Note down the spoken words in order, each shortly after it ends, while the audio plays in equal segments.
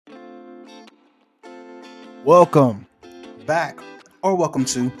Welcome back, or welcome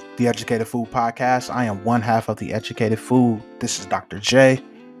to the Educated Food Podcast. I am one half of the Educated Food. This is Dr. J.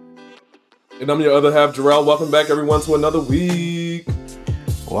 And I'm your other half, Jarrell. Welcome back, everyone, to another week.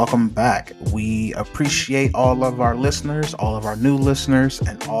 Welcome back. We appreciate all of our listeners, all of our new listeners,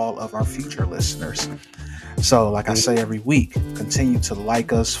 and all of our future listeners. So, like I say every week, continue to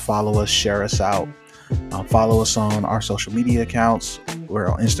like us, follow us, share us out. Follow us on our social media accounts. We're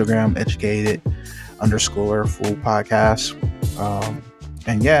on Instagram, educated_food podcast.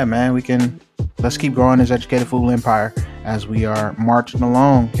 And yeah, man, let's keep growing this Educated Food empire as we are marching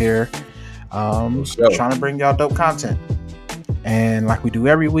along here, trying to bring y'all dope content. And like we do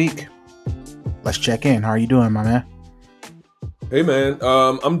every week, let's check in. How are you doing, my man? Hey, man.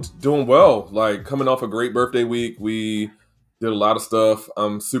 I'm doing well. Like, coming off a great birthday week, we did a lot of stuff.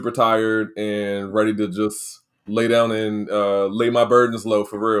 I'm super tired and ready to just lay down and lay my burdens low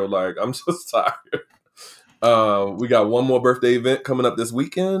for real. Like, I'm just tired. We got one more birthday event coming up this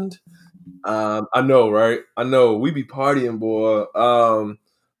weekend. I know, right? I know we be partying, boy.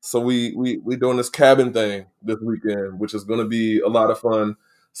 So we doing this cabin thing this weekend, which is going to be a lot of fun.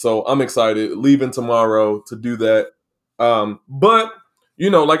 So I'm excited. Leaving tomorrow to do that. But you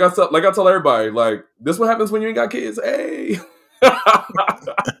know, like I tell everybody, like, this what happens when you ain't got kids. Hey,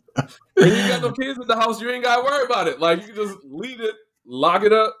 when you got no kids in the house, you ain't got to worry about it. Like, you can just leave it, lock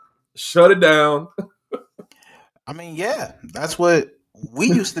it up, shut it down. I mean, yeah, that's what we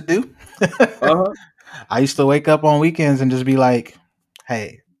used to do. I used to wake up on weekends and just be like,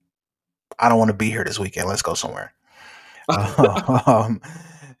 hey, I don't want to be here this weekend. Let's go somewhere.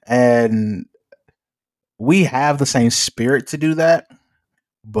 And we have the same spirit to do that.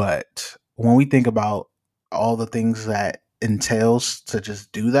 But when we think about all the things that entails to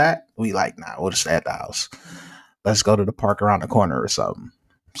just do that, we like, nah, we'll just stay at the house. Let's go to the park around the corner or something.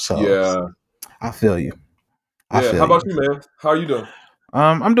 So yeah, I feel you. Yeah. How about you, man? How are you doing?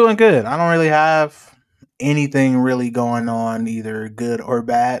 I'm doing good. I don't really have anything really going on, either good or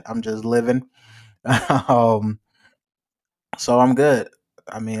bad. I'm just living. So I'm good.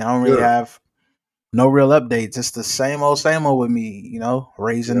 I mean, I don't really have no real updates. It's the same old with me, you know,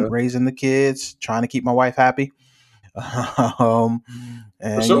 raising the kids, trying to keep my wife happy. And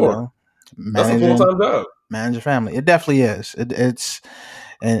for sure. You know, that's a full-time job. Manage a family. It definitely is.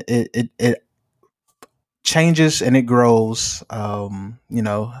 It changes and it grows. You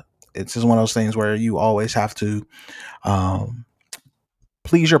know, it's just one of those things where you always have to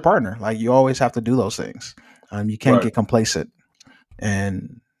please your partner. Like, you always have to do those things. You can't get complacent,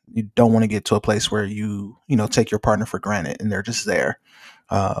 and you don't want to get to a place where you take your partner for granted and they're just there.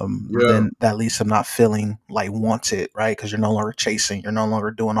 Then that leads to not feeling like wanted, right? Because you're no longer chasing, you're no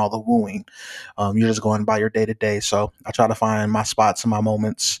longer doing all the wooing. You're just going by your day to day. So I try to find my spots and my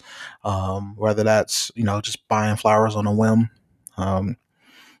moments, whether that's just buying flowers on a whim,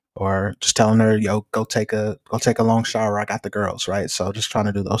 or just telling her, yo, go take a long shower. I got the girls, right? So just trying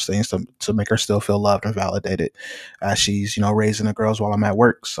to do those things to make her still feel loved and validated as she's, raising the girls while I'm at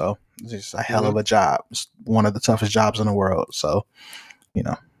work. So it's just a hell of a job. It's one of the toughest jobs in the world. So,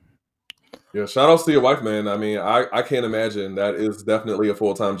 Yeah, shout outs to your wife, man. I mean, I can't imagine. That is definitely a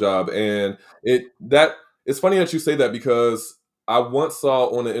full-time job. And it's funny that you say that, because I once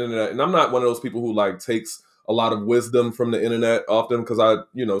saw on the internet, and I'm not one of those people who like takes a lot of wisdom from the internet often, because I,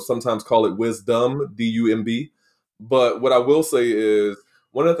 sometimes call it wisdom, DUMB. But what I will say is,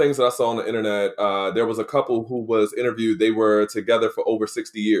 one of the things that I saw on the internet, there was a couple who was interviewed. They were together for over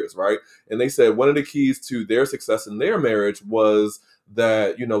 60 years, right? And they said one of the keys to their success in their marriage was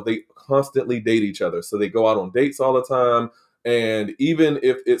that, they constantly date each other. So they go out on dates all the time. And even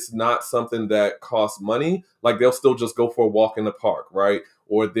if it's not something that costs money, like, they'll still just go for a walk in the park, right?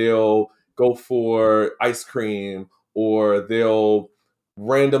 Or they'll go for ice cream, or they'll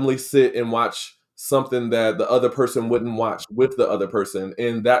randomly sit and watch something that the other person wouldn't watch with the other person.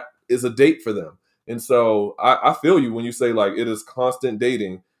 And that is a date for them. And so I feel you when you say, like, it is constant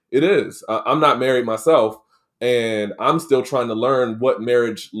dating. It is. I'm not married myself, and I'm still trying to learn what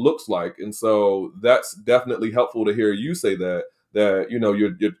marriage looks like. And so that's definitely helpful to hear you say that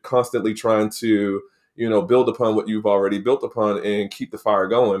you're constantly trying to, build upon what you've already built upon and keep the fire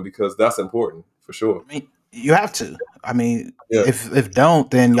going, because that's important for sure. I mean, you have to. I mean, if don't,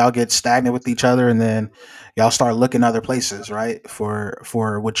 then y'all get stagnant with each other, and then y'all start looking other places, right? For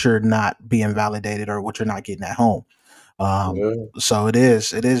what you're not being validated or what you're not getting at home. So it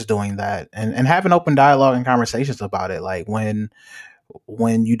is doing that, and having open dialogue and conversations about it. Like, when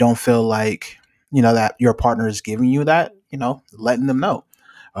you don't feel like, that your partner is giving you that, letting them know.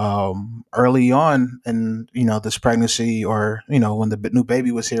 early on in, this pregnancy, or, when the new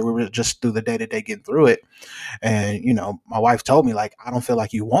baby was here, we were just through the day to day getting through it. And, my wife told me, like, I don't feel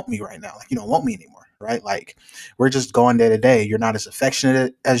like you want me right now. Like, you don't want me anymore. Right. Like, we're just going day to day. You're not as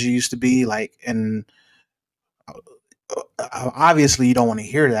affectionate as you used to be. Like, and obviously you don't want to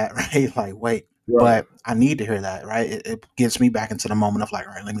hear that. Right. Like, wait, Right. but I need to hear that. Right. It gets me back into the moment of like,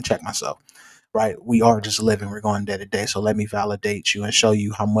 all right, let me check myself. Right. We are just living. We're going day to day. So let me validate you and show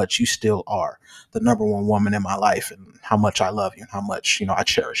you how much you still are the number one woman in my life, and how much I love you, and how much, I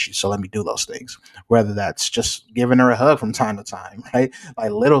cherish you. So let me do those things, whether that's just giving her a hug from time to time, right?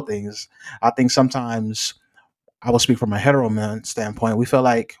 Like little things. I think sometimes, I will speak from a hetero man standpoint, we feel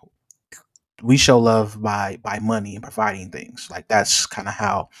like we show love by money and providing things. Like, that's kind of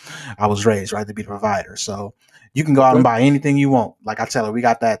how I was raised, right? To be the provider. So you can go out and Okay. buy anything you want. Like I tell her, we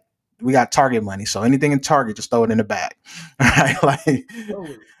got Target money. So anything in Target, just throw it in the bag. Right? Like, Throw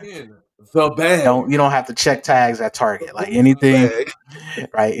it in the bag. you don't have to check tags at Target. Like, The anything, bag.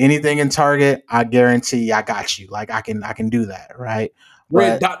 right? Anything in Target, I guarantee I got you. Like, I can do that, right?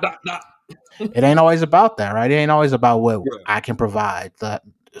 Red But dot dot dot. it ain't always about that, right? It ain't always about what Yeah. I can provide.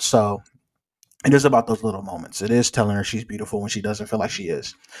 So it is about those little moments. It is telling her she's beautiful when she doesn't feel like she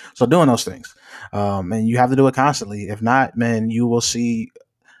is. So doing those things, and you have to do it constantly. If not, man, you will see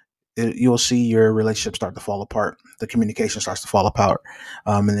your relationship start to fall apart. The communication starts to fall apart,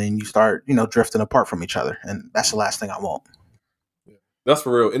 and then you start, drifting apart from each other. And that's the last thing I want. That's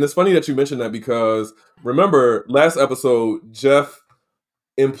for real. And it's funny that you mentioned that, because remember last episode, Jeff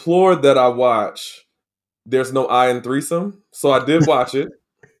implored that I watch There's No I in Threesome. So I did watch it.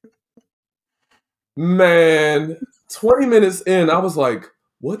 Man, 20 minutes in, I was like,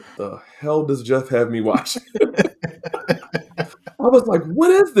 what the hell does Jeff have me watching? I was like, what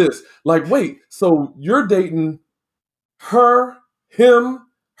is this? Like, wait, so you're dating her, him,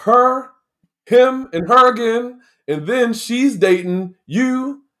 and her again, and then she's dating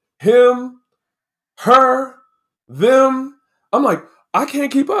you, him, her, them. I'm like, I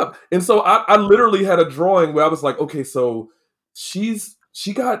can't keep up. And so I literally had a drawing where I was like, okay, so she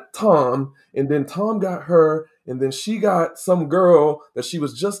got Tom, and then Tom got her, and then she got some girl that she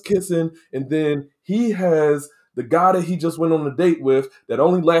was just kissing, and then he has the guy that he just went on a date with that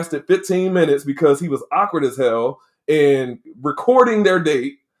only lasted 15 minutes because he was awkward as hell and recording their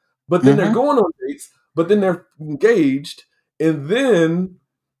date, but then they're going on dates, but then they're engaged, and then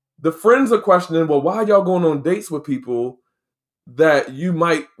the friends are questioning, well, why y'all going on dates with people that you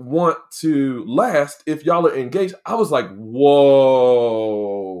might want to last if y'all are engaged? I was like,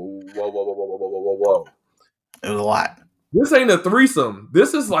 whoa. It was a lot. This ain't a threesome.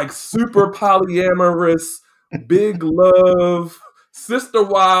 This is like super polyamorous, big love, sister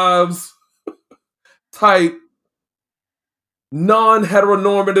wives type,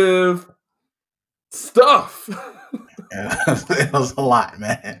 non-heteronormative stuff. It was a lot,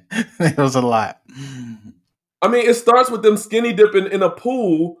 man. It was a lot. I mean, it starts with them skinny dipping in a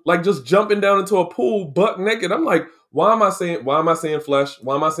pool, like just jumping down into a pool butt naked. I'm like, why am I saying flesh?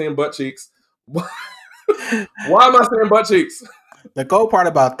 Why am I saying butt cheeks? Why am I saying butt cheeks? The cool part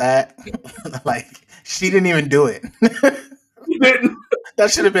about that, like, she didn't even do it. She didn't. That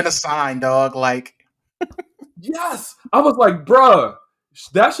should have been a sign, dog. Like, yes. I was like, bruh,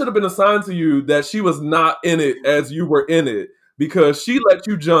 that should have been a sign to you that she was not in it as you were in it, because she let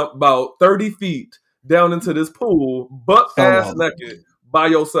you jump about 30 feet down into this pool, butt ass naked by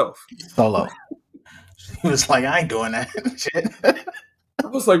yourself. Solo. She was like, I ain't doing that shit. I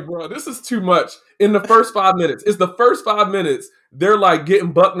was like, bro, this is too much. In the first 5 minutes, it's the first 5 minutes. They're like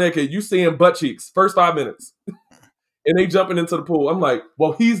getting butt naked. You seeing butt cheeks. First 5 minutes. And they jumping into the pool. I'm like,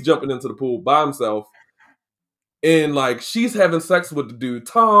 well, he's jumping into the pool by himself. And like, she's having sex with the dude,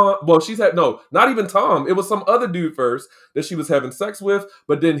 Tom. Well, not even Tom. It was some other dude first that she was having sex with.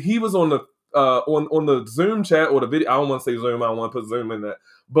 But then he was on the on the Zoom chat or the video. I don't want to say Zoom. I don't want to put Zoom in that.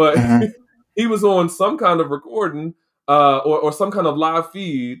 But he was on some kind of recording or some kind of live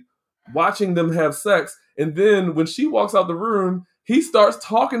feed watching them have sex. And then when she walks out the room, he starts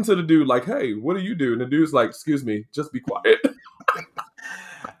talking to the dude like, hey, what do you do? And the dude's like, excuse me, just be quiet.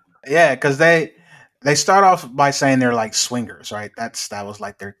 Yeah, because they start off by saying they're like swingers, right? That was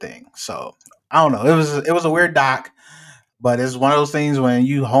like their thing. So I don't know. It was a weird doc, but it's one of those things when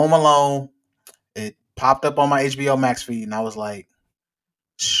you home alone, it popped up on my HBO Max feed, and I was like,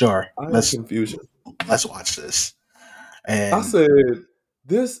 sure, let's watch this. And I said,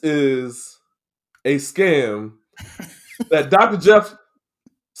 this is a scam that Dr. Jeff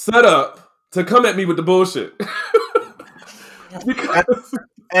set up to come at me with the bullshit.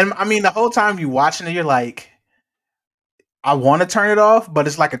 And I mean, the whole time you watching it, you're like, I want to turn it off, but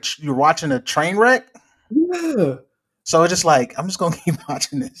it's like you're watching a train wreck. Yeah. So it's just like, I'm just gonna keep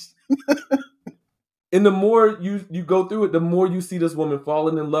watching this. And the more you go through it, the more you see this woman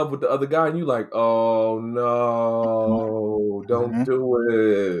falling in love with the other guy, and you like, oh no, don't do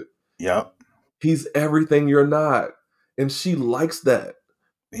it. Yep. He's everything you're not. And she likes that.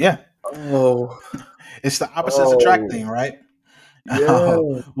 Yeah. Oh. It's the opposites attract thing, right? Yeah.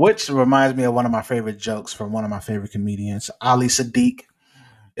 Which reminds me of one of my favorite jokes from one of my favorite comedians, Ali Sadiq.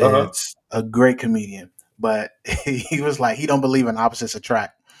 It's a great comedian, but he was like, he don't believe in opposites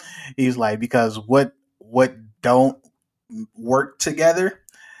attract. He's like, because what don't work together,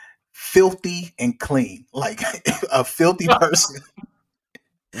 filthy and clean. Like a filthy person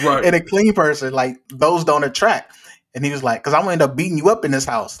right. and a clean person, like those don't attract. And he was like, because I'm gonna end up beating you up in this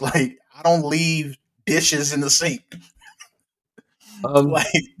house. Like I don't leave dishes in the sink. Like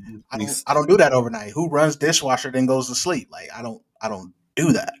I don't do that overnight. Who runs dishwasher then goes to sleep? Like I don't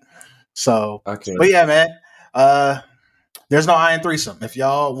do that. So, but yeah, man. There's no iron threesome. If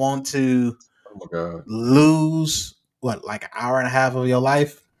y'all want to lose like an hour and a half of your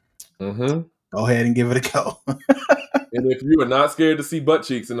life, go ahead and give it a go. And if you are not scared to see butt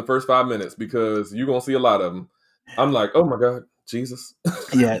cheeks in the first 5 minutes, because you're gonna see a lot of them, I'm like, oh my God, Jesus.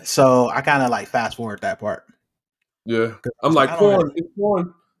 Yeah. So I kind of like fast forward that part. Yeah. I'm like, porn. It's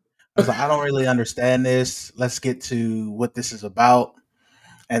porn. I was like, I don't really understand this. Let's get to what this is about.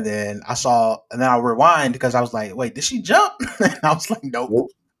 And then and then I rewind because I was like, wait, did she jump? And I was like, nope.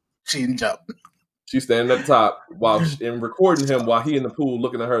 She didn't jump. She's standing at the top and recording him while he in the pool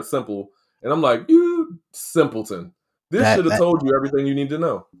looking at her simple. And I'm like, you simpleton. This should have told you everything you need to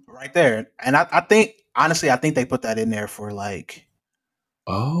know. Right there. And I think, honestly, I think they put that in there for like,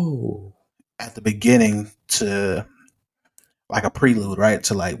 at the beginning to like a prelude, right?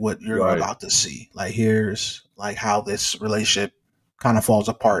 To like what you're about to see. Like here's like how this relationship kind of falls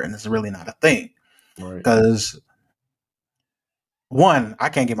apart and it's really not a thing. Because one, I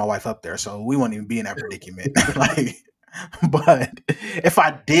can't get my wife up there, so we won't even be in that predicament. Like, but if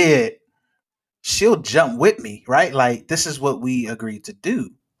I did, she'll jump with me, right? Like this is what we agreed to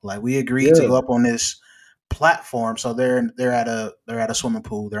do. Like we agreed to go up on this platform. So they're at a swimming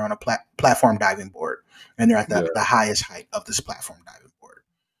pool. They're on a platform diving board, and they're at the highest height of this platform diving board,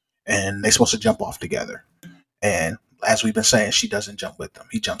 and they're supposed to jump off together. And as we've been saying, she doesn't jump with them.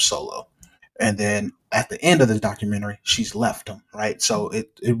 He jumps solo. And then at the end of the documentary, she's left him, right? So it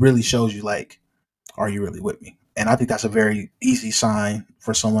really shows you like, are you really with me? And I think that's a very easy sign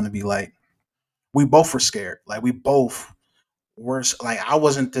for someone to be like, we both were scared. Like we both were like, I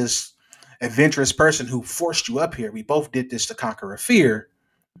wasn't this adventurous person who forced you up here. We both did this to conquer a fear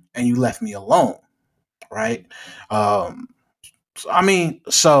and you left me alone. Right. So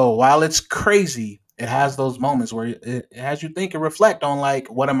while it's crazy, it has those moments where it has you think and reflect on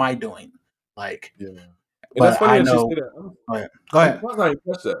like, what am I doing? Like, and that's funny that you say that. Go ahead. I'm not even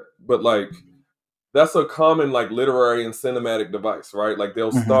touch that, but like that's a common like literary and cinematic device, right? Like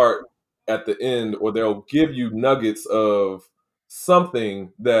they'll start at the end, or they'll give you nuggets of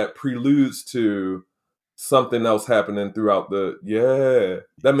something that preludes to something else happening throughout that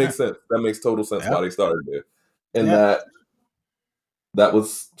makes sense. That makes total sense why they started there, and that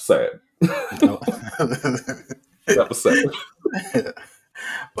was sad. That was sad.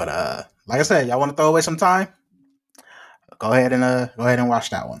 But like I said, y'all want to throw away some time? Go ahead and watch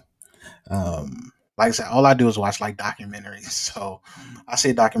that one. Like I said, all I do is watch like documentaries. So I see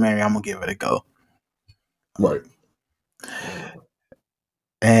a documentary, I'm gonna give it a go. Right.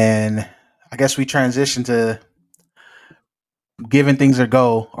 And I guess we transition to giving things a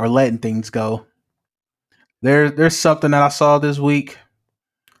go or letting things go. There's something that I saw this week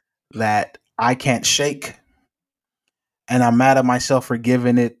that I can't shake. And I'm mad at myself for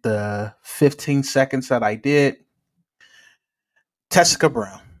giving it the 15 seconds that I did. Tessica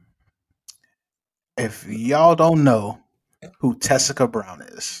Brown. If y'all don't know who Tessica Brown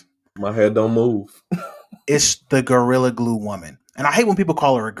is, my head don't move. It's the Gorilla Glue woman. And I hate when people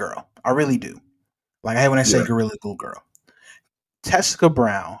call her a girl. I really do. Like I hate when I say Gorilla Glue girl. Tessica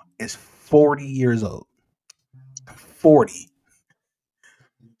Brown is 40 years old. 40.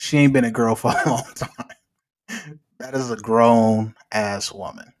 She ain't been a girl for a long time. That is a grown ass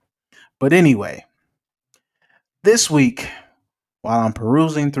woman. But anyway, this week, while I'm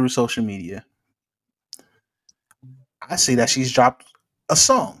perusing through social media, I see that she's dropped a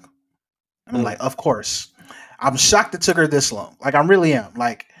song. And I'm like, of course. I'm shocked it took her this long. Like, I really am.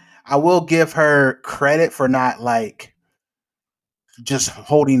 Like, I will give her credit for not, like, just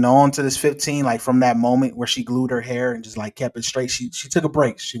holding on to this 15, like, from that moment where she glued her hair and just, like, kept it straight. She took a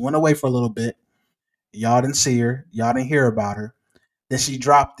break. She went away for a little bit. Y'all didn't see her. Y'all didn't hear about her. Then she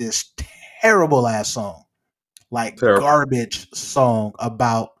dropped this terrible ass song, like Terrible. garbage song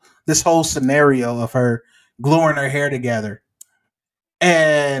about this whole scenario of her gluing her hair together.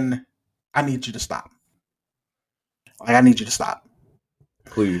 And I need you to stop. Like, I need you to stop.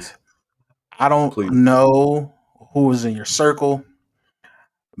 Please. I don't Please. know who is in your circle.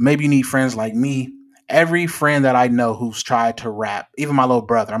 Maybe you need friends like me. Every friend that I know who's tried to rap, even my little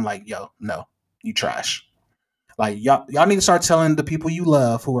brother, I'm like, yo, no, you trash. Like, y'all need to start telling the people you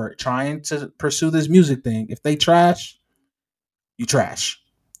love who are trying to pursue this music thing, if they trash, you trash.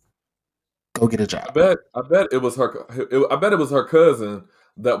 Go get a job. I bet it was her. I bet it was her cousin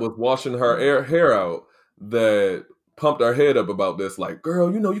that was washing her hair out that pumped her head up about this. Like,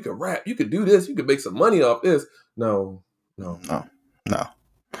 girl, you know you can rap, you can do this, you can make some money off this. No. No. No.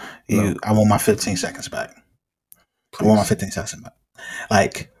 I want my 15 seconds back. Please. I want my 15 seconds back.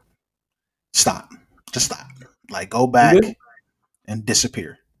 Like, stop. Just stop. Like, go back and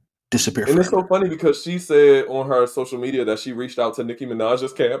disappear. Disappear. And forever. it's so funny because she said on her social media that she reached out to Nicki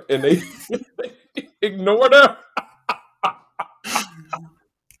Minaj's camp and they ignored her.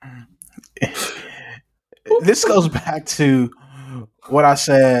 This goes back to what I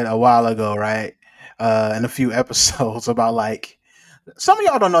said a while ago, right? In a few episodes about, like, some of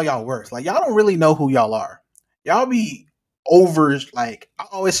y'all don't know y'all worth. Like, y'all don't really know who y'all are. Y'all be over, like, I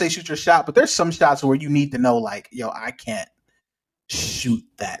always say shoot your shot, but there's some shots where you need to know, like, yo, I can't shoot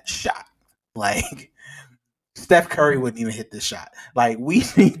that shot. Like, Steph Curry wouldn't even hit this shot. Like, we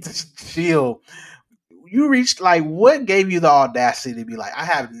need to chill. You reached, like, what gave you the audacity to be like, I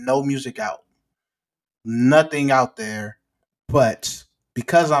have no music out, nothing out there, but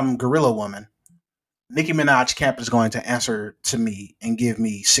because I'm Gorilla Woman, Nicki Minaj Camp is going to answer to me and give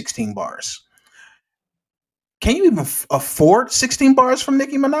me 16 bars. Can you even afford 16 bars from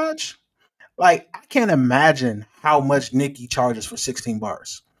Nicki Minaj? Like, I can't imagine how much Nicki charges for 16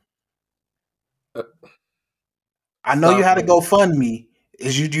 bars. I know you had a GoFundMe.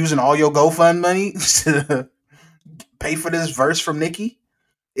 Is you using all your GoFund money to pay for this verse from Nicki?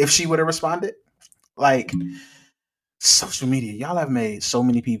 If she would have responded? Like, social media, y'all have made so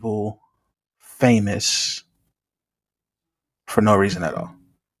many people famous for no reason at all.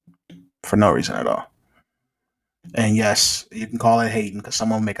 For no reason at all. And yes, you can call it hating because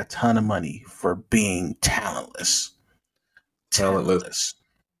someone make a ton of money for being talentless. Talentless.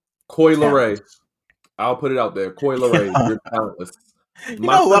 Coi Leray. I'll put it out there. Coi Leray, you're talentless.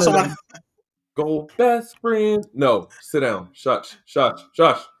 Go best friend. No, sit down. Shush.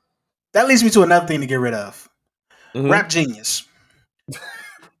 That leads me to another thing to get rid of. Rap Genius.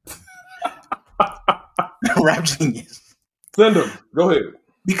 Rap Genius. Send them. Go ahead.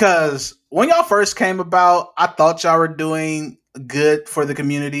 Because when y'all first came about, I thought y'all were doing good for the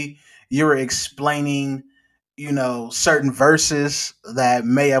community. You were explaining, certain verses that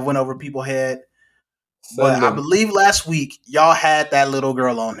may have went over people's head. But I believe last week y'all had that little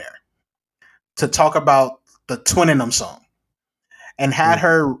girl on there to talk about the Twinning Them song and had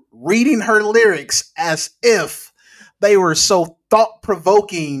her reading her lyrics as if they were so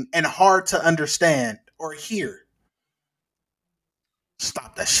thought-provoking and hard to understand or hear.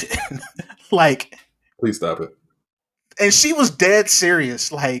 Stop that shit. Like, please stop it. And she was dead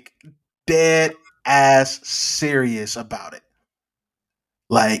serious, like dead ass serious about it.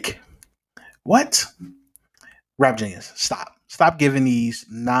 Like, what? Rap Genius, stop giving these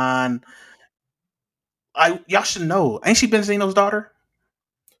y'all should know. Ain't she Benzino's daughter?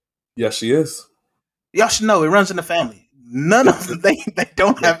 Yes, she is. Y'all should know. It runs in the family. None of them, they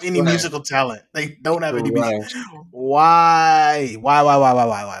don't have any musical talent. They don't have any music. Why?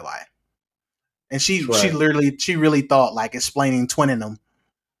 And she really thought like explaining Twinning Them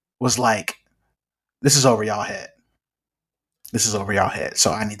was like, this is over y'all head. This is over y'all head.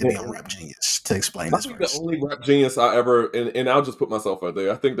 So I need to be on Rap Genius to explain this. I think the only Rap Genius I ever, and I'll just put myself out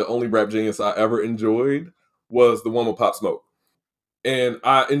there, I think the only Rap Genius I ever enjoyed was the one with Pop Smoke. And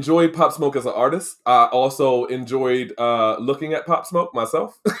I enjoyed Pop Smoke as an artist. I also enjoyed looking at Pop Smoke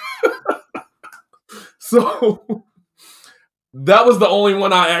myself. So that was the only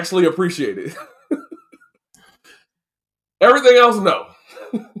one I actually appreciated. Everything else, no.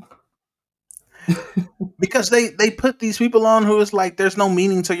 Because they put these people on who is like, there's no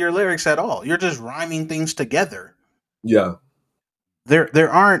meaning to your lyrics at all. You're just rhyming things together. Yeah.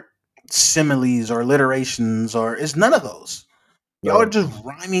 There aren't similes or alliterations or it's none of those. Y'all are just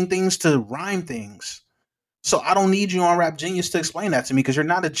rhyming things to rhyme things. So I don't need you on Rap Genius to explain that to me because you're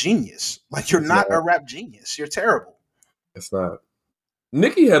not a genius. Like, you're not a rap genius. You're terrible. It's not.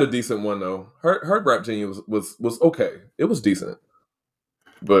 Nicki had a decent one though. Her Rap Genius was okay. It was decent.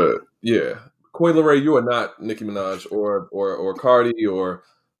 But yeah, Coi Leray, you are not Nicki Minaj or Cardi or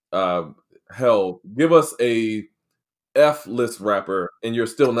hell. Give us a F-list rapper, and you're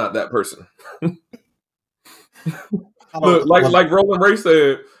still not that person. Look, like Roland Ray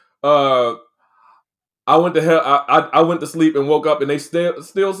said, I went to hell. I went to sleep and woke up, and they still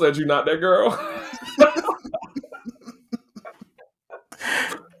said you're not that girl.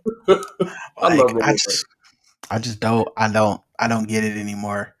 I don't get it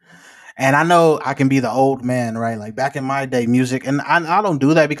anymore. And I know I can be the old man, right? Like back in my day, music, and I don't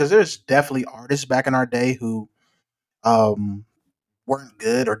do that because there's definitely artists back in our day who weren't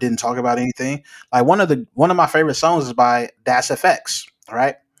good or didn't talk about anything. Like one of my favorite songs is by Das FX,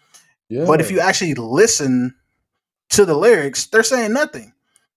 right? Yeah. But if you actually listen to the lyrics, they're saying nothing.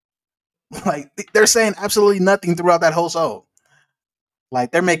 Like they're saying absolutely nothing throughout that whole song.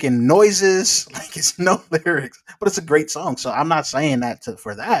 Like they're making noises, like it's no lyrics, but it's a great song. So I'm not saying that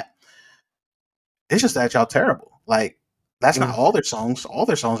for that. It's just that y'all terrible. Like that's not all their songs. All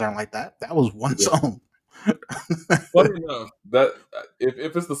their songs aren't like that. That was one song. Funny enough, that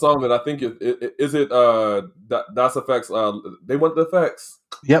if it's the song that I think is it Das FX, they want the effects.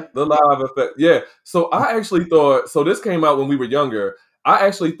 Yep. The live effect. Yeah. So I actually thought, so this came out when we were younger. I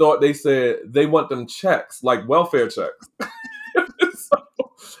actually thought they said they want them checks, like welfare checks. So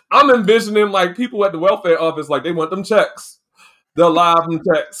I'm envisioning like people at the welfare office, like they want them checks. They'll live them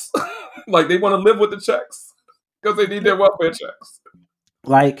checks. Like they want to live with the checks because they need their welfare checks.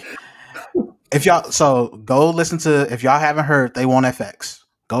 Like if y'all go listen to, if y'all haven't heard They Want FX,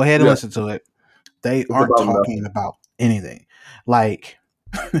 go ahead and listen to it. They aren't talking about anything. Like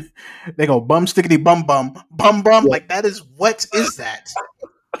they go bum stickety bum bum bum bum. Like that is, what is that?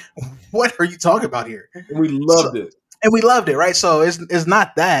 What are you talking about here? And we loved it. And we loved it, right? So it's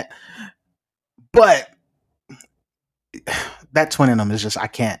not that, but that twin in them is just I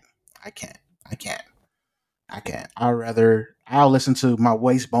can't. I'll listen to my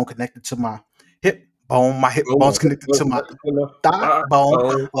waist bone connected to my hip bone, my hip bone's connected to my thigh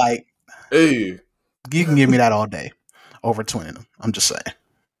bone. Like, hey, you can give me that all day over twinning them. I'm just saying.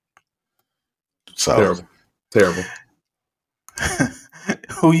 So terrible.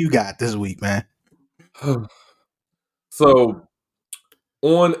 Who you got this week, man? So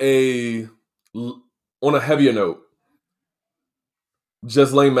on a heavier note,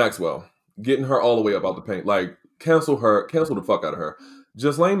 Ghislaine Maxwell, getting her all the way up out the paint. Like, cancel the fuck out of her.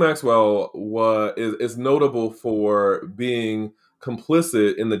 Ghislaine Maxwell is notable for being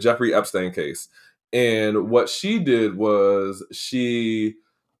complicit in the Jeffrey Epstein case. And what she did was she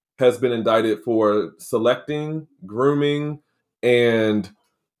has been indicted for selecting, grooming, and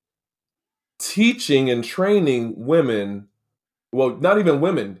teaching and training women. Well, not even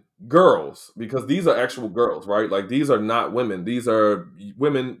women, girls, because these are actual girls, right? Like these are not women. These are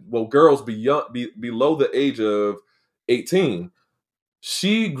women, well, girls below the age of 18.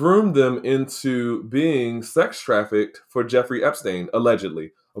 She groomed them into being sex trafficked for Jeffrey Epstein,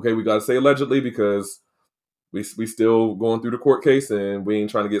 allegedly. Okay, we got to say allegedly because we still going through the court case and we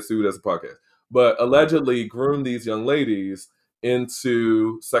ain't trying to get sued as a podcast. But allegedly groomed these young ladies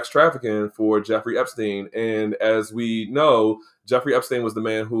into sex trafficking for Jeffrey Epstein. And as we know, Jeffrey Epstein was the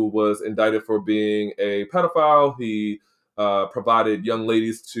man who was indicted for being a pedophile. He provided young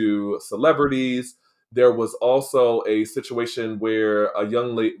ladies to celebrities. There was also a situation where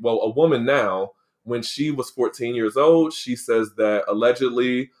a woman now, when she was 14 years old, she says that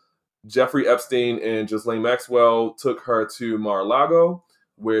allegedly Jeffrey Epstein and Ghislaine Maxwell took her to Mar-a-Lago,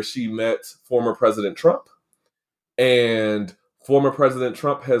 where she met former President Trump. And former President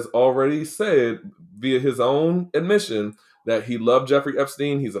Trump has already said via his own admission that he loved Jeffrey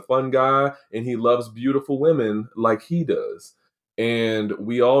Epstein. He's a fun guy and he loves beautiful women like he does. And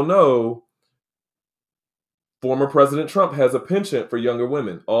we all know former President Trump has a penchant for younger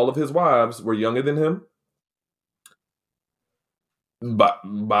women. All of his wives were younger than him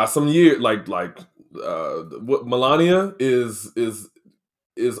by some year. Like Melania is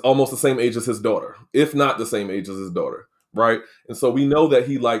almost the same age as his daughter, if not the same age as his daughter. Right. And so we know that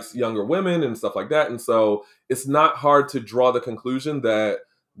he likes younger women and stuff like that. And so it's not hard to draw the conclusion that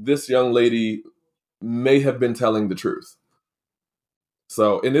this young lady may have been telling the truth.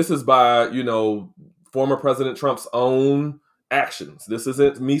 So, and this is by, former President Trump's own actions. This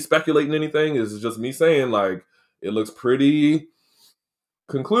isn't me speculating anything. This is just me saying, like, it looks pretty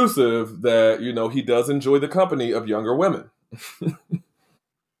conclusive that, he does enjoy the company of younger women.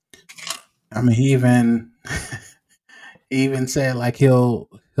 I mean, he even said like he'll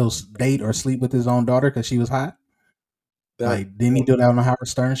date or sleep with his own daughter because she was hot. Like, didn't he do that on the Howard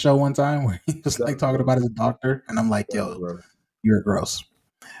Stern show one time where he was like talking about his doctor? And I'm like, yo, you're gross.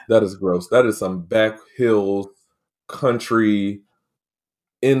 That is gross. That is some back hills country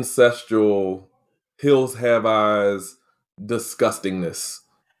ancestral hills have eyes disgustingness.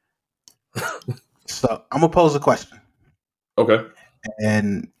 So I'm gonna pose a question. Okay.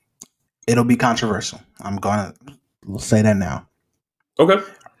 And it'll be controversial. We'll say that now. Okay.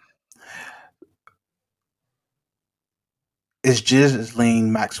 Is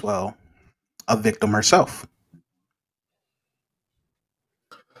Ghislaine Maxwell a victim herself?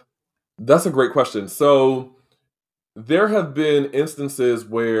 That's a great question. So there have been instances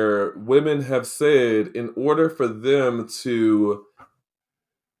where women have said in order for them to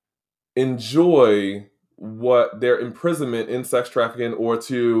enjoy what their imprisonment in sex trafficking or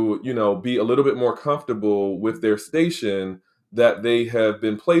to, be a little bit more comfortable with their station that they have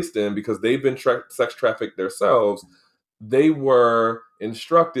been placed in because they've been sex trafficked themselves, they were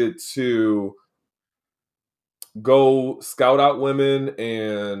instructed to go scout out women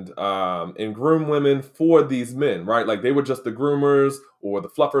and groom women for these men, right? Like they were just the groomers or the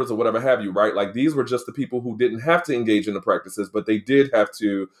fluffers or whatever have you, right? Like these were just the people who didn't have to engage in the practices, but they did have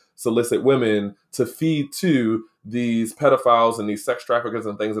to solicit women to feed to these pedophiles and these sex traffickers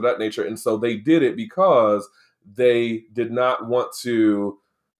and things of that nature. And so they did it because they did not want to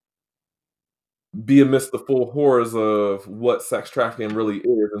be amidst the full horrors of what sex trafficking really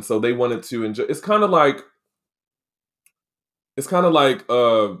is. And so they wanted to enjoy. It's kind of like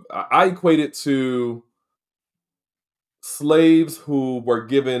I equate it to slaves who were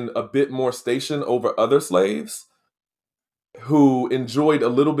given a bit more station over other slaves who enjoyed a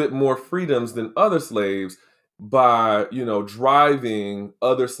little bit more freedoms than other slaves by, driving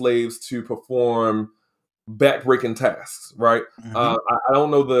other slaves to perform backbreaking tasks, right? Mm-hmm. I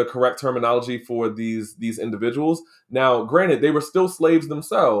don't know the correct terminology for these individuals. Now, granted, they were still slaves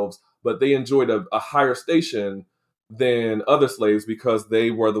themselves, but they enjoyed a higher station than other slaves because they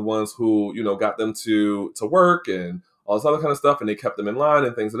were the ones who, got them to work and all this other kind of stuff, and they kept them in line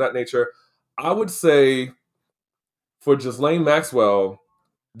and things of that nature. I would say for Ghislaine Maxwell,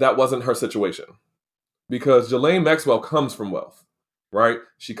 that wasn't her situation because Ghislaine Maxwell comes from wealth, right?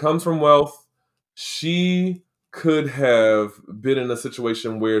 She comes from wealth. She could have been in a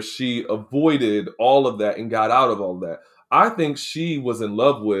situation where she avoided all of that and got out of all of that. I think she was in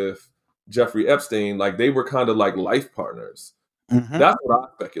love with Jeffrey Epstein. Like they were kind of like life partners. Mm-hmm. That's what I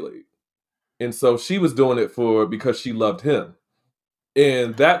speculate. And so she was doing it because she loved him.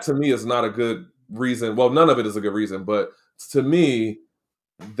 And that to me is not a good reason. Well, none of it is a good reason, but to me,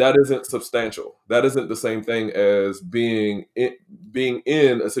 that isn't substantial. That isn't the same thing as being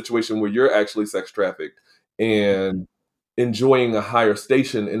in a situation where you're actually sex trafficked and enjoying a higher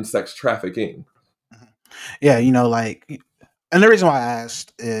station in sex trafficking. Yeah, and the reason why I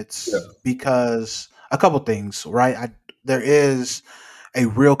asked it's because a couple things, right? There is a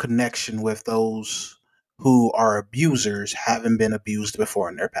real connection with those who are abusers having been abused before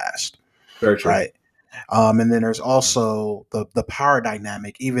in their past. Very true. Right. And then there's also the power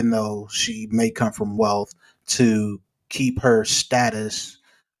dynamic, even though she may come from wealth, to keep her status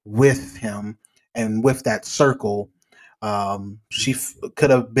with him and with that circle. She could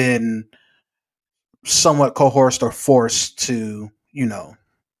have been somewhat coerced or forced to,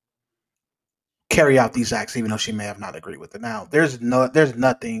 carry out these acts, even though she may have not agreed with it. Now, there's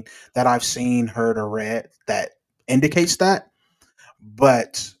nothing that I've seen, heard, or read that indicates that,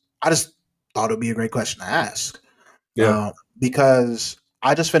 but I just thought it'd be a great question to ask. Yeah. Because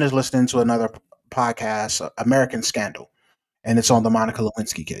I just finished listening to another podcast, American Scandal, and it's on the Monica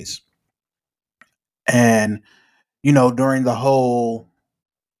Lewinsky case. And, during the whole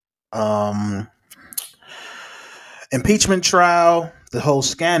impeachment trial, the whole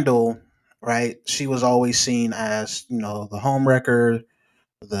scandal, right? She was always seen as, the homewrecker,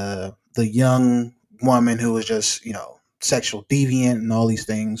 the young woman who was just, sexual deviant and all these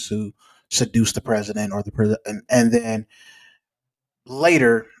things who seduced the president or the president. And then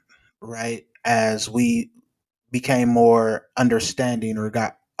later, right, as we became more understanding or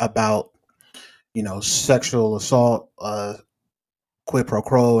got about, sexual assault, quid pro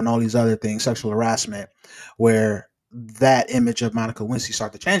quo, and all these other things, sexual harassment, where that image of Monica Lewinsky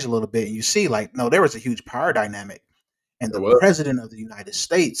started to change a little bit. And you see, like, no, there was a huge power dynamic. And the president of the United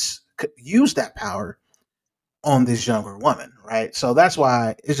States could use that power on this younger woman, right? So that's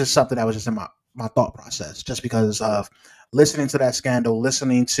why it's just something that was just in my thought process, just because of listening to that scandal,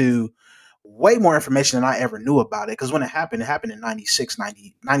 listening to way more information than I ever knew about it. Because when it happened in 96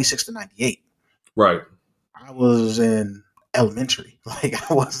 to 98. Right. I was in elementary. Like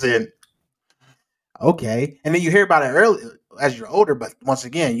I was in, okay. And then you hear about it early as you're older, but once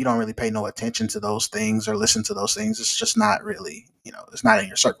again, you don't really pay no attention to those things or listen to those things. It's just not really, it's not in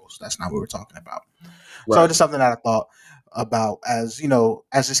your circles. That's not what we're talking about. So Right. it's just something that I thought about as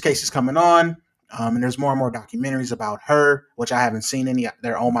this case is coming on, and there's more and more documentaries about her, which I haven't seen any.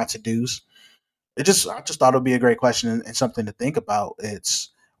 They're on my to dos. I just thought it would be a great question and something to think about. It's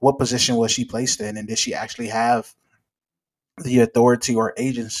what position was she placed in, and did she actually have the authority or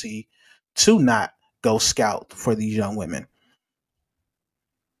agency to not go scout for these young women?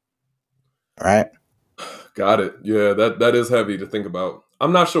 All right. Got it. Yeah, that is heavy to think about.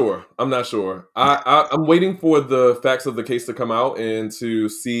 I'm not sure. I'm waiting for the facts of the case to come out and to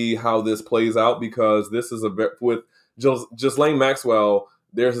see how this plays out, because this is with Ghislaine Maxwell.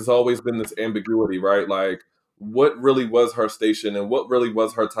 There's always been this ambiguity, right? Like, what really was her station, and what really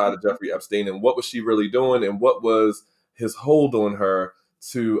was her tie to Jeffrey Epstein, and what was she really doing, and what was his hold on her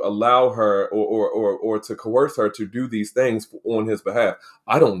to allow her or to coerce her to do these things on his behalf?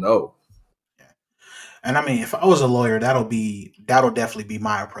 I don't know. And I mean, if I was a lawyer, that'll definitely be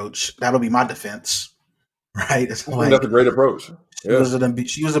my approach. That'll be my defense, right? It's I think that's a great approach. Yeah.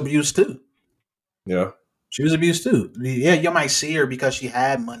 She was abused too. Yeah. She was abused too. Yeah, you might see her because she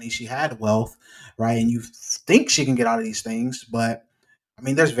had money, she had wealth, right? And you think she can get out of these things, but I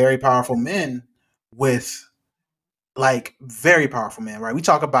mean, there's very powerful men with very powerful men, right? We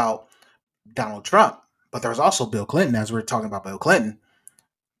talk about Donald Trump, but there's also Bill Clinton, as we're talking about Bill Clinton.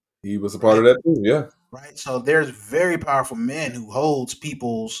 He was a part of that too, yeah. Right. So there's very powerful men who holds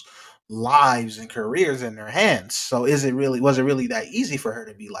people's lives and careers in their hands. So was it really that easy for her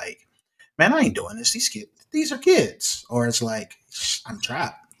to be like, man, I ain't doing this. These are kids. Or it's like, I'm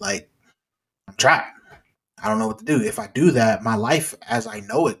trapped. I'm trapped. I don't know what to do. If I do that, my life as I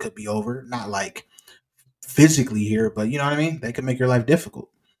know it could be over. Not like physically here, but you know what I mean? They could make your life difficult.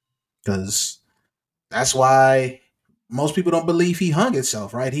 Because that's why most people don't believe he hung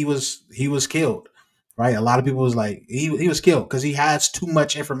himself, right? He was killed. Right, a lot of people was like he was killed because he has too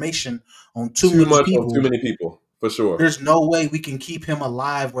much information on too many people, for sure. There's no way we can keep him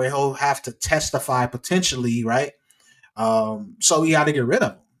alive where he'll have to testify potentially, right? So we got to get rid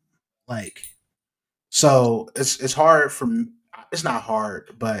of him. So it's hard for me. It's not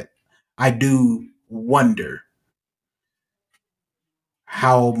hard, but I do wonder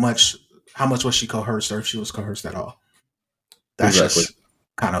how much was she coerced, or if she was coerced at all. That's just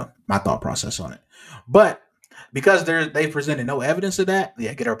kind of my thought process on it. But because they presented no evidence of that,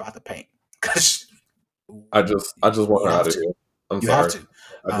 yeah, get her about the paint. Because I just want her out of here. I'm sorry.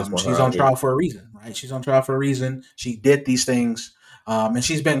 Have to. She's on trial for a reason, right? She's on trial for a reason. She did these things, and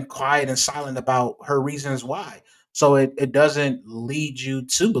she's been quiet and silent about her reasons why. So it doesn't lead you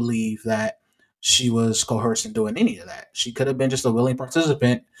to believe that she was coerced in doing any of that. She could have been just a willing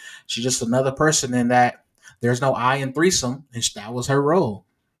participant. She's just another person in that there's no I in threesome, and that was her role.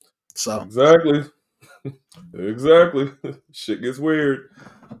 So exactly. Shit gets weird.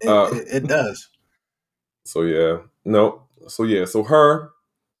 It does. So yeah, no. So yeah, so her,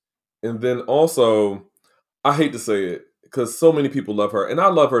 and then also, I hate to say it because so many people love her, and I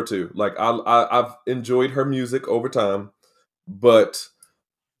love her too. Like I've enjoyed her music over time, but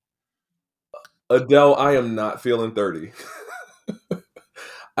Adele, I am not feeling 30.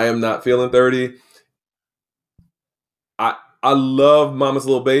 I am not feeling 30. I love Mama's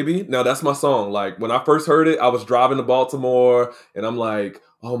Little Baby. Now that's my song. Like when I first heard it, I was driving to Baltimore and I'm like,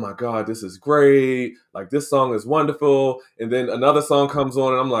 oh my God, this is great. Like this song is wonderful. And then another song comes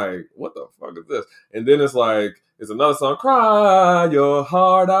on and I'm like, what the fuck is this? And then it's another song, Cry Your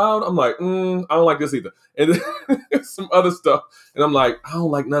Heart Out. I'm like, I don't like this either. And then some other stuff. And I'm like, I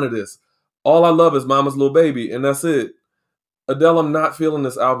don't like none of this. All I love is Mama's Little Baby. And that's it. Adele, I'm not feeling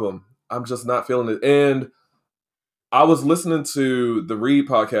this album. I'm just not feeling it. And I was listening to the Read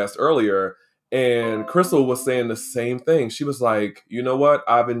podcast earlier, and Crystal was saying the same thing. She was like, you know what?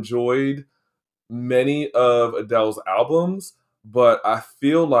 I've enjoyed many of Adele's albums, but I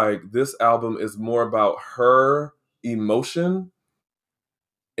feel like this album is more about her emotion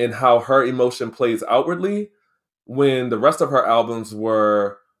and how her emotion plays outwardly, when the rest of her albums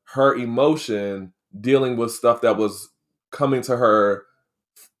were her emotion dealing with stuff that was coming to her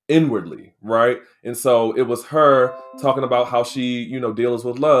inwardly, right? And so it was her talking about how she, deals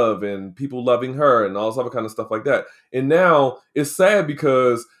with love and people loving her and all this other kind of stuff like that. And now it's sad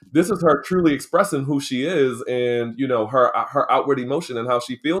because this is her truly expressing who she is and, her outward emotion and how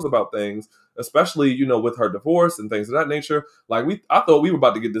she feels about things, especially, with her divorce and things of that nature. Like I thought we were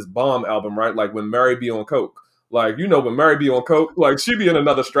about to get this bomb album, right? Like when Mary be on coke. Like, when Mary be on coke, like she be in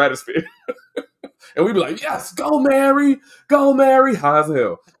another stratosphere. And we'd be like, yes, go Mary, high as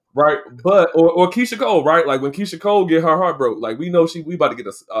hell. right? But or Keisha Cole, right? Like when Keisha Cole get her heart broke, like we know we about to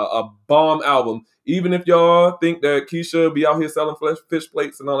get a bomb album. Even if y'all think that Keisha be out here selling fish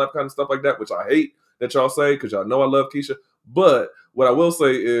plates and all that kind of stuff like that, which I hate that y'all say because y'all know I love Keisha. But what I will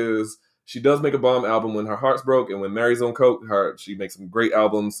say is she does make a bomb album when her heart's broke, and when Mary's on coke, she makes some great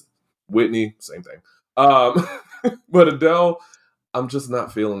albums. Whitney, same thing. But Adele, I'm just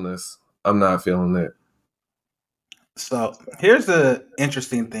not feeling this. I'm not feeling it. So here's the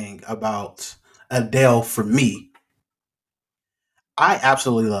interesting thing about Adele for me. I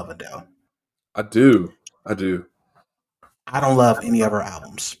absolutely love Adele. I do. I don't love any of her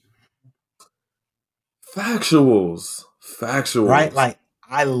albums. Factuals. Right? Like,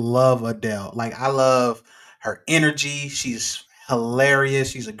 I love Adele. Like, I love her energy. She's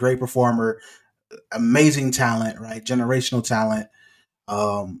hilarious. She's a great performer. Amazing talent, right? Generational talent.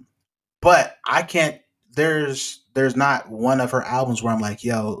 But I can't, there's not one of her albums where I'm like,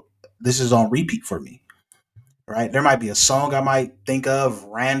 yo, this is on repeat for me. Right? There might be a song I might think of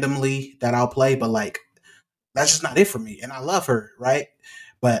randomly that I'll play, but like, that's just not it for me. And I love her, right?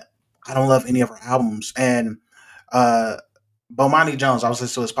 But I don't love any of her albums. And Bomani Jones, I was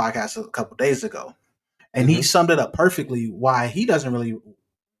listening to his podcast a couple days ago, and he summed it up perfectly why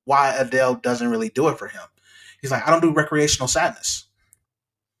Adele doesn't really do it for him. He's like, I don't do recreational sadness.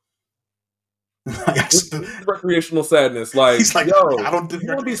 Recreational sadness. Like, he's like, yo, I don't do you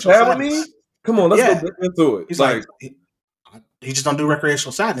want to be sad with me? Come on, let's go into it. He's like he just don't do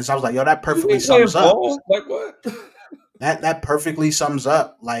recreational sadness. I was like, yo, that perfectly sums up. Like what? that perfectly sums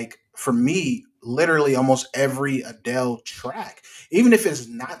up. Like for me, literally almost every Adele track, even if it's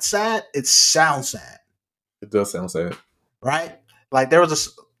not sad, it sounds sad. It does sound sad, right? Like there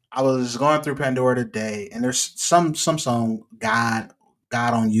was I was going through Pandora today, and there's some song, God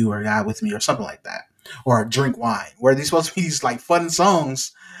on You or God with Me or something like that, or Drink Wine, where these supposed to be these like fun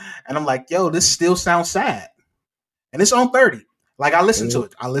songs, and I'm like, yo, this still sounds sad, and it's on 30. Like I listened to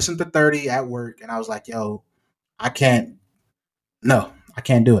it. I listened to 30 at work, and I was like, yo, I can't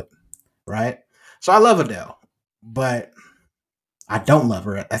do it, right? So I love Adele, but I don't love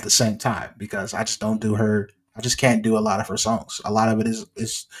her at the same time because I just don't do her. I just can't do a lot of her songs. A lot of it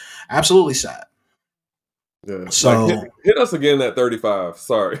is absolutely sad. Yeah. So like hit us again at 35.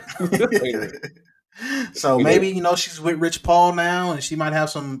 Sorry. So maybe she's with Rich Paul now, and she might have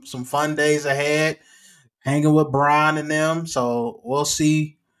some fun days ahead, hanging with Brian and them. So we'll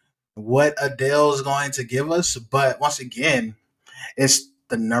see what Adele's going to give us. But once again, it's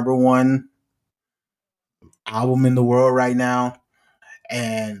the number one album in the world right now,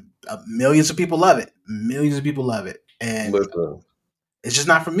 and millions of people love it. And listen, it's just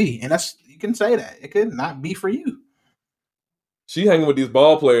not for me. And you can say that it could not be for you. She hanging with these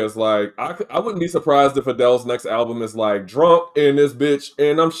ball players. Like I wouldn't be surprised if Adele's next album is like drunk in this bitch,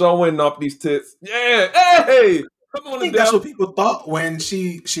 and I'm showing off these tits. Yeah, hey, come on, I think that's what people thought when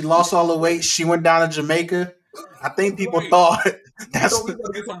she lost all the weight. She went down to Jamaica. I think people thought that's we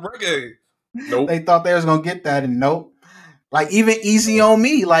gotta get some reggae. Nope. They thought they was gonna get that, and nope. Like even Easy on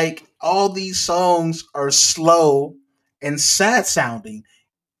Me, like all these songs are slow and sad sounding,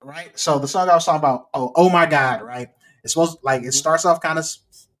 right? So the song I was talking about, oh my God, right? It's supposed it starts off kind of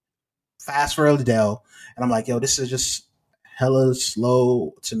fast for Adele, and I'm like, yo, this is just hella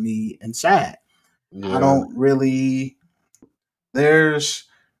slow to me and sad. Yeah. I don't really. There's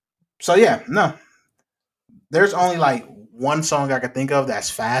only like one song I could think of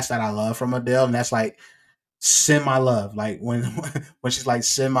that's fast that I love from Adele, and that's like "Send My Love." Like when she's like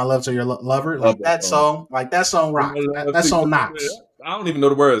 "Send my love to your lover," like that song. Like that song rock. That song knocks. I don't even know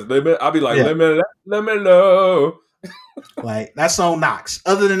the words. I'll be like, let me know. Like that song knocks.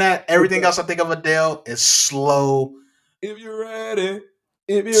 Other than that, everything else I think of Adele is slow. If you're ready,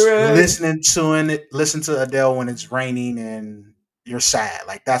 listen to Adele when it's raining and you're sad.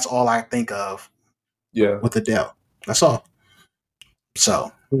 Like that's all I think of. Yeah, with Adele. That's all.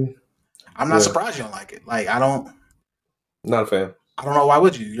 So I'm not surprised you don't like it. Like not a fan. I don't know why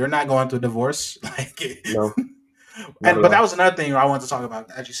would you? You're not going through a divorce. No. But that was another thing I wanted to talk about,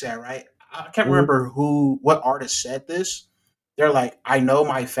 as you said, right? I can't remember what artist said this. They're like, I know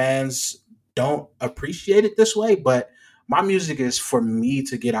my fans don't appreciate it this way, but my music is for me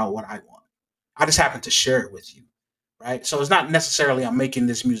to get out what I want. I just happen to share it with you, right? So it's not necessarily I'm making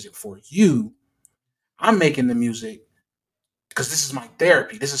this music for you. I'm making the music because this is my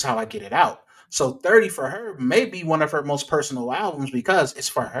therapy. This is how I get it out. So 30 for her may be one of her most personal albums because it's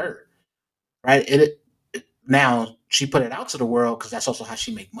for her, right? Now she put it out to the world because that's also how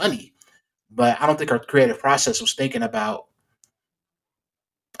she make money. But I don't think her creative process was thinking about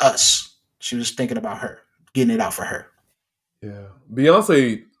us. She was thinking about her, getting it out for her. Yeah.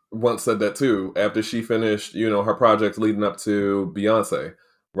 Beyonce once said that too after she finished, her projects leading up to Beyonce,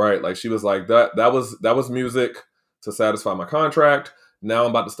 right? Like she was like that was music to satisfy my contract. Now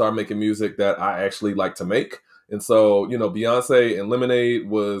I'm about to start making music that I actually like to make. And so, Beyonce and Lemonade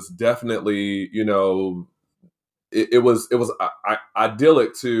was definitely, it was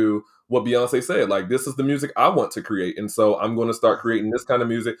idyllic to what Beyonce said. Like, this is the music I want to create, and so I'm going to start creating this kind of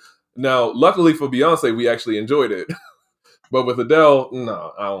music. Now, luckily for Beyonce, we actually enjoyed it, but with Adele,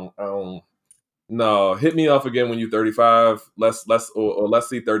 no, I don't. No, hit me off again when you're 35. Let's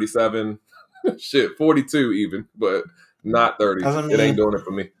see 37. Shit, 42 even, but not 30. It ain't doing it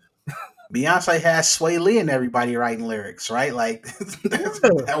for me. Beyonce has Sway Lee and everybody writing lyrics, right? Like that's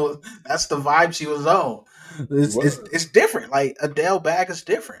the vibe she was on. It's different. Like Adele Bag is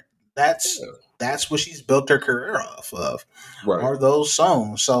different. That's what she's built her career off of. Right. Are those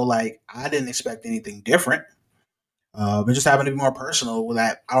songs? So like I didn't expect anything different. It just happened to be more personal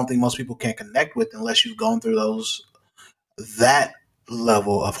that I don't think most people can connect with unless you've gone through that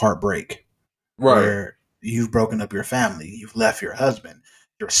level of heartbreak. Right. Where you've broken up your family, you've left your husband,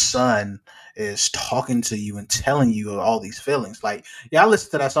 your son is talking to you and telling you all these feelings. Like, I listened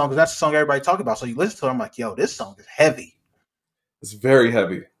to that song because that's the song everybody talk about. So you listen to it, I'm like, yo, this song is heavy. It's very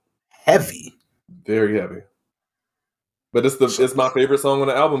heavy. Heavy. Very heavy. But it's my favorite song on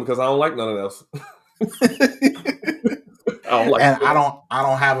the album because I don't like none else. I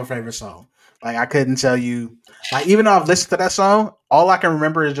don't have a favorite song. Like I couldn't tell you. Like even though I've listened to that song, all I can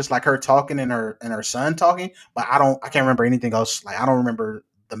remember is just like her talking and her son talking. But I can't remember anything else. Like I don't remember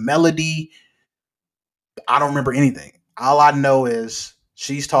the melody. I don't remember anything. All I know is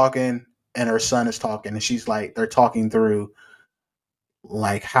she's talking and her son is talking, and she's like they're talking through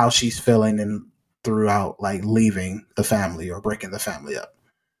like how she's feeling and throughout like leaving the family or breaking the family up.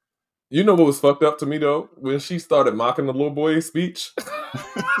 You know what was fucked up to me though? When she started mocking the little boy's speech.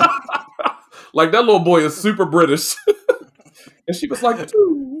 Like that little boy is super British. And she was like,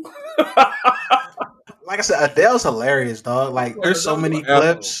 dude. Like I said, Adele's hilarious, dog. Like there's so many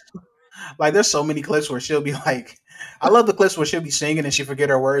clips. Like there's so many clips where she'll be like, I love the clips where she'll be singing and she forget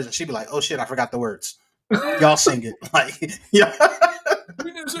her words and she'll be like, oh shit, I forgot the words. Y'all sing it. Like, yeah.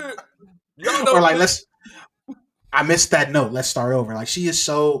 Or like, I missed that note. Let's start over. Like she is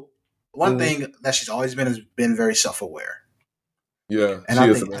so, one thing that she's always been has been very self-aware. Yeah. And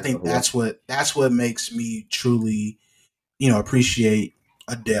I think that's what makes me truly, appreciate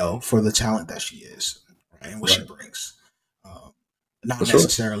Adele for the talent that she is, right? And what she brings. Not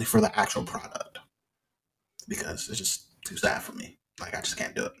necessarily for the actual product. Because it's just too sad for me. Like I just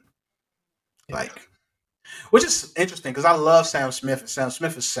can't do it. Like, which is interesting because I love Sam Smith, and Sam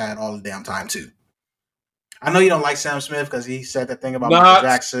Smith is sad all the damn time too. I know you don't like Sam Smith because he said that thing about Michael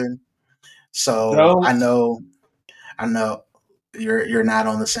Jackson. So I know you're not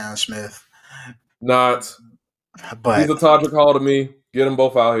on the Sam Smith. Not. But he's a Todrick Hall to me. Get them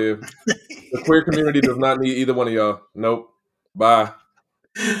both out here. The queer community does not need either one of y'all. Nope. Bye.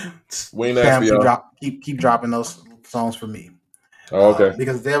 We ain't asked for y'all. Keep dropping those songs for me. Oh, okay.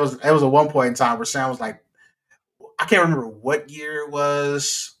 Because there was a one point in time where Sam was like, I can't remember what year it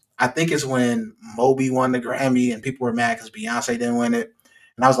was. I think it's when Moby won the Grammy and people were mad because Beyonce didn't win it.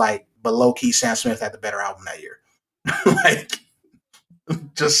 And I was like, but low key, Sam Smith had the better album that year. Like,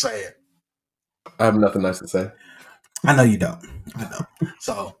 just say it. I have nothing nice to say. I know you don't. I know.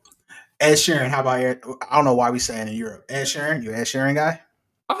 So, Ed Sheeran, how about I don't know why we saying in Europe. Ed Sheeran, you Ed Sheeran guy?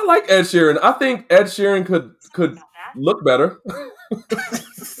 I like Ed Sheeran. I think Ed Sheeran could look better.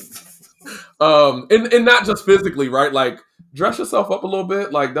 And not just physically, right? Like dress yourself up a little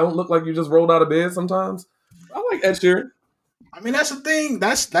bit. Like don't look like you just rolled out of bed sometimes. I like Ed Sheeran. I mean, that's the thing.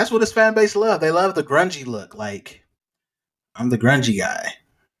 That's what his fan base love. They love the grungy look. Like I'm the grungy guy.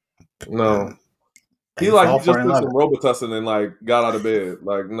 No. He just did some Robitussin and like got out of bed.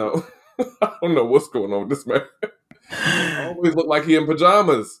 Like, no. I don't know what's going on with this man. I always look like he in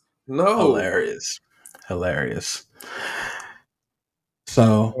pajamas. No. Hilarious.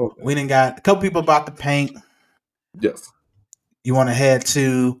 So we done got a couple people about to paint. Yes. You want to head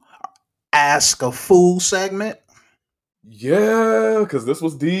to Ask a Fool segment? Yeah, because this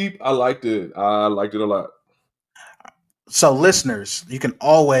was deep. I liked it. I liked it a lot. So listeners, you can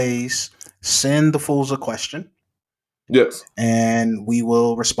always send the fools a question. Yes. And we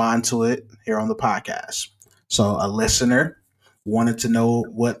will respond to it here on the podcast. So a listener wanted to know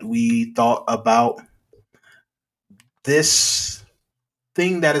what we thought about this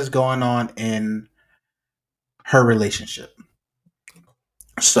thing that is going on in her relationship.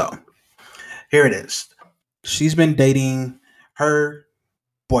 So here it is. She's been dating her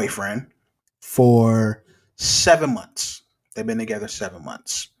boyfriend for 7 months. They've been together 7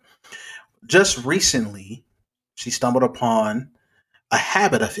 months. just recently, she stumbled upon a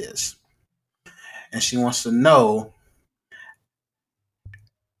habit of his, and she wants to know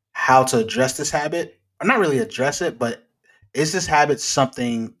how to address this habit, or not really address it, but is this habit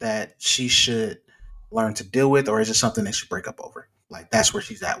something that she should learn to deal with, or is it something they should break up over? Like, that's where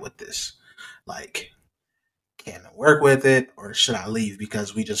she's at with this. Like, can I work with it, or should I leave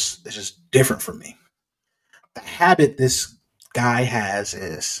because it's just different for me? The habit this guy has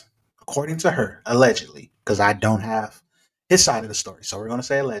is, according to her, allegedly, because I don't have his side of the story, so we're going to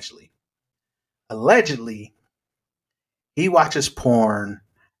say allegedly. Allegedly, he watches porn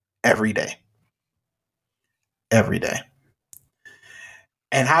every day. Every day.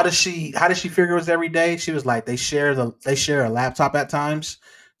 And how does she figure it was every day? She was like, they share a laptop at times.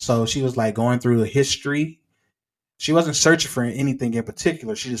 So she was like going through the history. She wasn't searching for anything in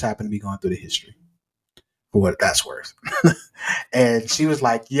particular. She just happened to be going through the history, for what that's worth. And she was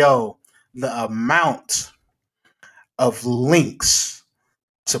like, yo, the amount of links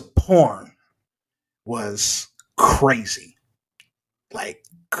to porn was crazy. Like,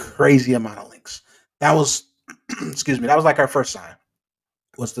 crazy amount of links. That was excuse me, that was like our first sign.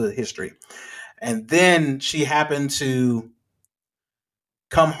 What's the history? And then she happened to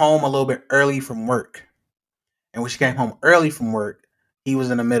come home a little bit early from work. And when she came home early from work, he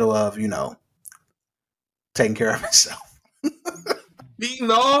was in the middle of, taking care of himself.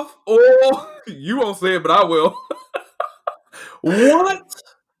 Beating off? Oh, you won't say it, but I will. What?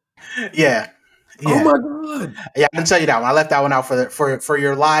 Yeah. Oh my god. Yeah, I can tell you that one. I left that one out for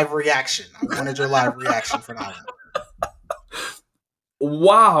your live reaction. I wanted your live reaction for that one.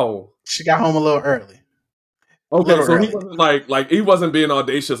 Wow. She got home a little early. Okay, so early. He wasn't like he wasn't being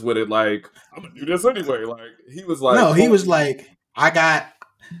audacious with it. Like, I'm gonna do this anyway. Like, he was like, no, he was like,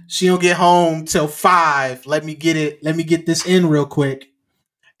 she don't get home till 5. Let me get this in real quick.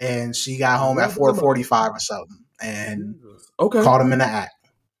 And she got home at 4:45 or something, and caught him in the act.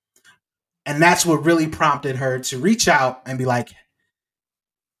 And that's what really prompted her to reach out and be like,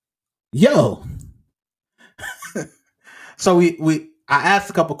 yo. So I asked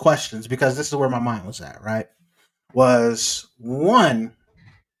a couple questions, because this is where my mind was at, right? Was one,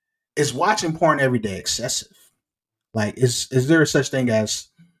 is watching porn every day excessive? Like, is there such thing as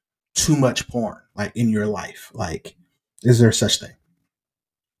too much porn, like, in your life? Like, is there such thing?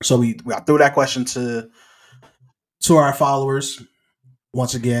 So we threw that question to our followers.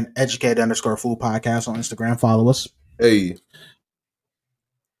 Once again, educated_fool podcast on Instagram. Follow us. Hey.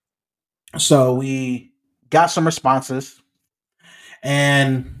 So we got some responses,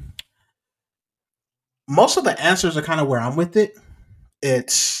 and most of the answers are kind of where I'm with it.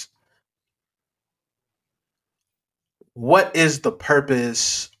 It's, what is the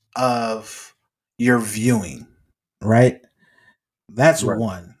purpose of your viewing, right? That's right.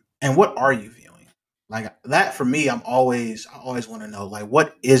 One. And what are you viewing? Like, that for me, I always want to know, like,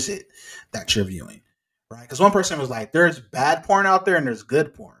 what is it that you're viewing, right? Because one person was like, there's bad porn out there and there's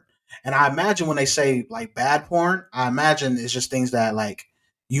good porn. And I imagine when they say, like, bad porn, I imagine it's just things that, like,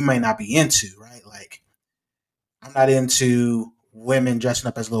 you may not be into, right? Like, I'm not into women dressing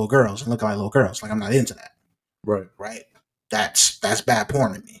up as little girls and looking like little girls. Like, I'm not into that. Right. Right. That's bad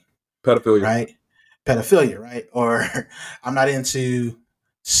porn to me. Pedophilia. Right. Pedophilia, right? Or I'm not into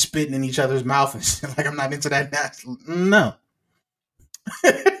spitting in each other's mouth and shit. Like, I'm not into that. No.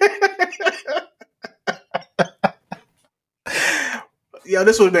 Yo,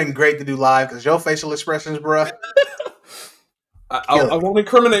 this would have been great to do live, because your facial expressions, bro. I won't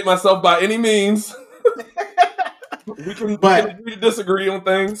incriminate myself by any means. we can agree to disagree on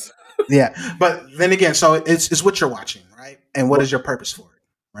things. Yeah, but then again, so it's what you're watching, right? And what is your purpose for it,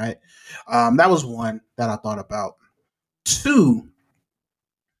 right? That was one that I thought about. Two,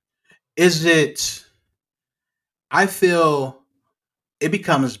 is it, I feel it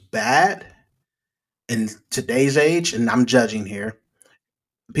becomes bad in today's age, and I'm judging here.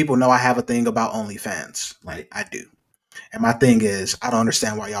 People know I have a thing about OnlyFans. Like, I do. And my thing is, I don't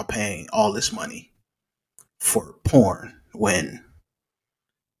understand why y'all paying all this money for porn when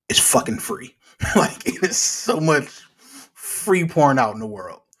it's fucking free. Like, it is so much free porn out in the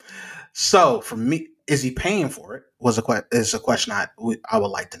world. So for me, is he paying for it? Is a question I would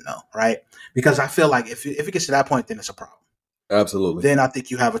like to know, right? Because I feel like if it gets to that point, then it's a problem. Absolutely. Then I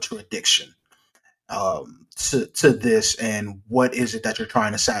think you have a true addiction to this, and what is it that you're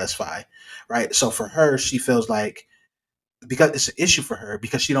trying to satisfy, right? So for her, she feels like, because it's an issue for her,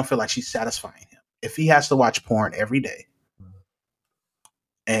 because she don't feel like she's satisfying him. If he has to watch porn every day,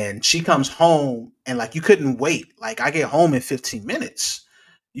 and she comes home, and, like, you couldn't wait. Like, I get home in 15 minutes.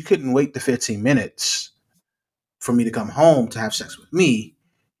 You couldn't wait the 15 minutes for me to come home to have sex with me.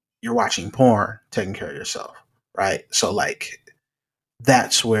 you're watching porn, taking care of yourself, right? So like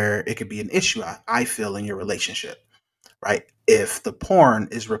that's where it could be an issue. I feel in your relationship, right? If the porn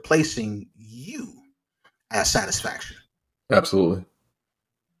is replacing you as satisfaction. Absolutely.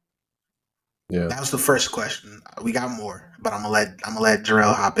 Yeah. That was the first question. We got more, but I'm gonna let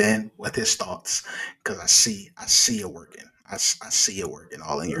Jarrell hop in with his thoughts because I see it working. I see it working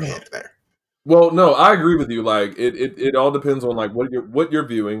all in your head there. Well, no, I agree with you. Like it all depends on like what you're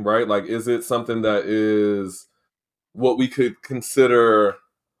viewing, right? Like, is it something that is what we could consider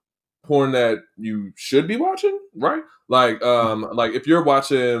porn that you should be watching, right? Like if you're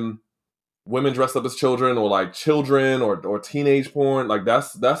watching women dressed up as children, or like children or teenage porn, like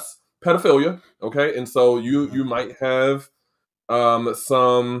that's pedophilia, okay? And so you might have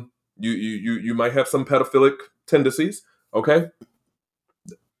some you might have some pedophilic tendencies, okay?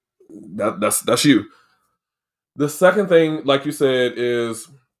 That's you. The second thing, like you said, is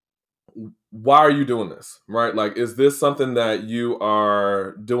why are you doing this, right? Like, is this something that you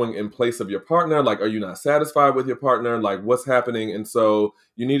are doing in place of your partner? Like, are you not satisfied with your partner? Like, what's happening? And so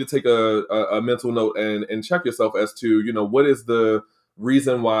you need to take a mental note and check yourself as to, you know, what is the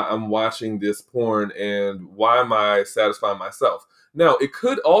reason why I'm watching this porn and why am I satisfying myself? Now, it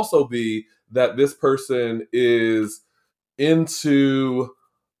could also be that this person is into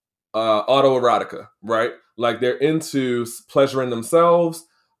autoerotica, right? Like they're into pleasuring themselves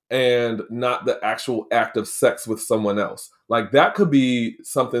and not the actual act of sex with someone else. Like that could be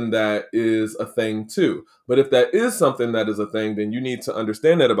something that is a thing too. But if that is something that is a thing, then you need to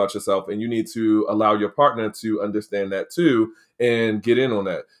understand that about yourself and you need to allow your partner to understand that too and get in on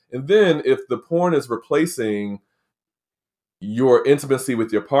that. And then if the porn is replacing your intimacy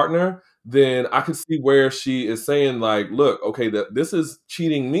with your partner, then I could see where she is saying like, look, okay, that this is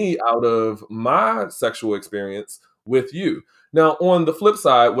cheating me out of my sexual experience with you. Now, on the flip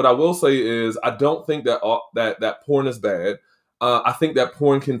side, what I will say is I don't think that that porn is bad. I think that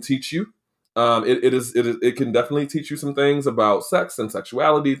porn can teach you. It can definitely teach you some things about sex and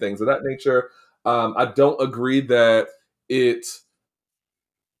sexuality, things of that nature. I don't agree that it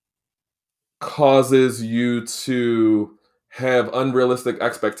causes you to have unrealistic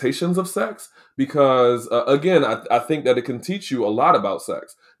expectations of sex because again I think that it can teach you a lot about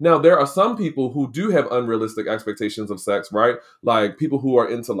sex. Now there are some people who do have unrealistic expectations of sex, right? Like people who are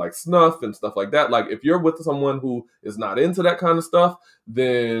into like snuff and stuff like that. Like if you're with someone who is not into that kind of stuff,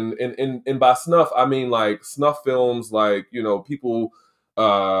 then and by snuff I mean like snuff films, like, you know, people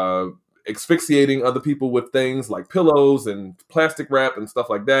asphyxiating other people with things like pillows and plastic wrap and stuff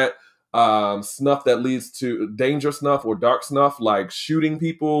like that. Snuff that leads to danger snuff or dark snuff, like shooting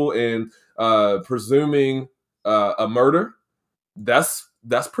people and presuming a murder. That's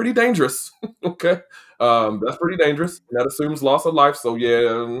pretty dangerous. Okay, that's pretty dangerous. That assumes loss of life. So yeah,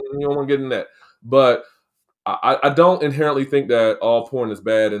 you don't want to get in that. But I don't inherently think that all porn is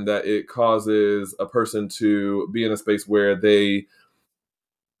bad and that it causes a person to be in a space where they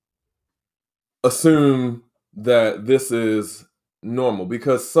assume that this is normal,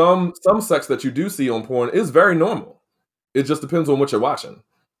 because some sex that you do see on porn is very normal. It just depends on what you're watching.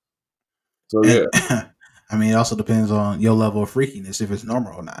 So yeah. I mean, it also depends on your level of freakiness if it's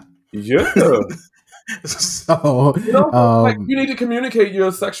normal or not. Yeah. So you know, like you need to communicate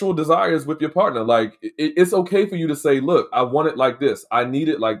your sexual desires with your partner. Like it's okay for you to say, look, I want it like this, I need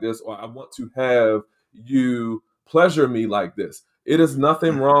it like this, or I want to have you pleasure me like this. It is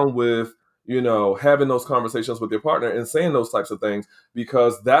nothing wrong with, you know, having those conversations with your partner and saying those types of things,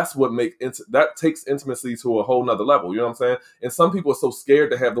 because that's what that takes intimacy to a whole nother level. You know what I'm saying? And some people are so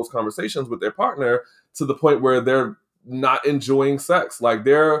scared to have those conversations with their partner to the point where they're not enjoying sex. Like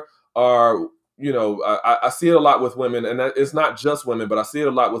there are, you know, I see it a lot with women, and it's not just women, but I see it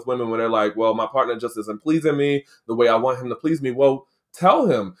a lot with women when they're like, well, my partner just isn't pleasing me the way I want him to please me. Well, tell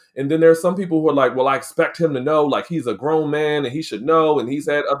him. And then there's some people who are like, well, I expect him to know, like he's a grown man and he should know, and he's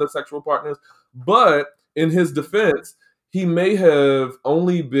had other sexual partners. But in his defense, he may have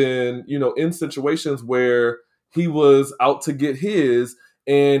only been, you know, in situations where he was out to get his,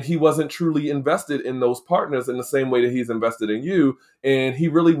 and he wasn't truly invested in those partners in the same way that he's invested in you. And he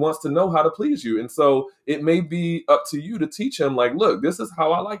really wants to know how to please you. And so it may be up to you to teach him, like, look, this is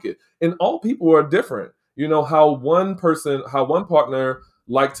how I like it. And all people are different. You know, how one partner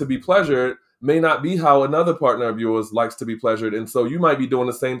likes to be pleasured may not be how another partner of yours likes to be pleasured. And so you might be doing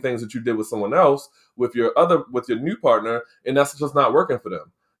the same things that you did with someone else with your new partner, and that's just not working for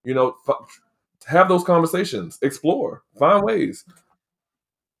them. You know, have those conversations, explore, find ways.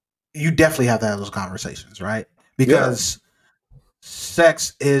 You definitely have to have those conversations, right? Because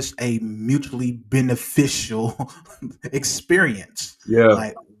sex is a mutually beneficial experience. Yeah.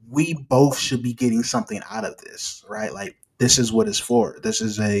 Like we both should be getting something out of this, right? Like this is what it's for. This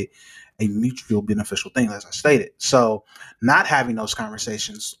is a mutual beneficial thing, as I stated. So not having those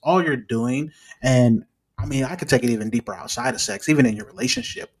conversations, all you're doing, and I mean, I could take it even deeper outside of sex, even in your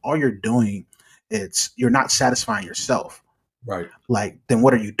relationship, all you're doing, it's you're not satisfying yourself. Right. Like, then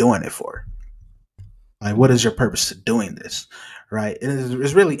what are you doing it for? Like, what is your purpose to doing this? Right.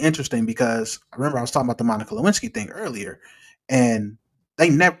 It's really interesting because I remember I was talking about the Monica Lewinsky thing earlier, and they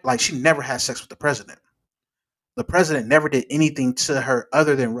never, like, she never had sex with the president. The president never did anything to her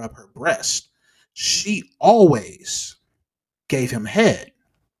other than rub her breast. She always gave him head.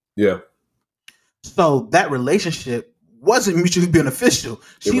 Yeah. So that relationship wasn't mutually beneficial.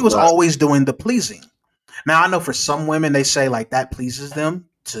 She was always doing the pleasing. Now I know for some women they say like that pleases them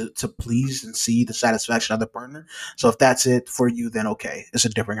to please and see the satisfaction of the partner. So if that's it for you, then okay, it's a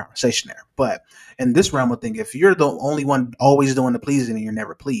different conversation there. But in this realm of thing, if you're the only one always doing the pleasing and you're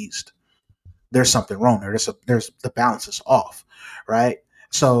never pleased, there's something wrong there. There's the balance is off, right?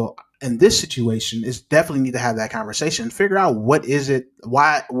 So in this situation, it's definitely need to have that conversation. Figure out what is it,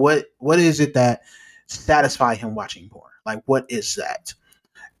 why, what is it that satisfy him watching porn? Like what is that?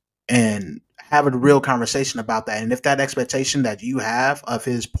 And have a real conversation about that. And if that expectation that you have of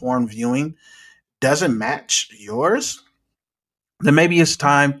his porn viewing doesn't match yours, then maybe it's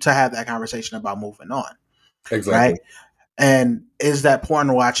time to have that conversation about moving on. Exactly. Right? And is that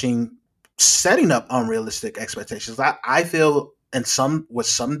porn watching setting up unrealistic expectations? I feel with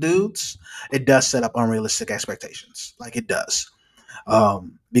some dudes, it does set up unrealistic expectations. Like it does.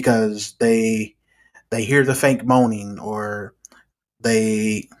 Because they hear the fake moaning, or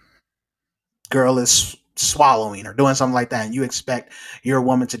girl is swallowing or doing something like that, and you expect your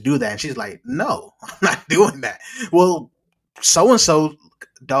woman to do that, and she's like, no, I'm not doing that. Well, so and so,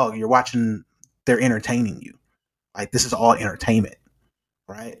 dog, you're watching, they're entertaining you. Like this is all entertainment,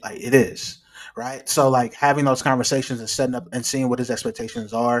 right? Like it is, right? So like having those conversations and setting up and seeing what his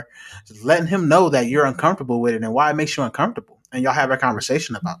expectations are, letting him know that you're uncomfortable with it and why it makes you uncomfortable, and y'all have a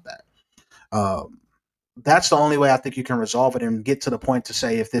conversation about that. That's the only way I think you can resolve it and get to the point to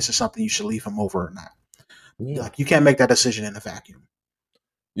say if this is something you should leave him over or not. Yeah. Like you can't make that decision in a vacuum.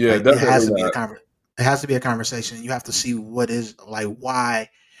 Yeah, like, definitely. It has to be a conversation. You have to see what is like why.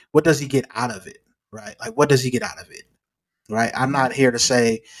 What does he get out of it? Right? Like what does he get out of it? Right? I'm not here to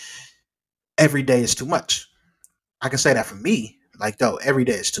say every day is too much. I can say that for me. Like though, every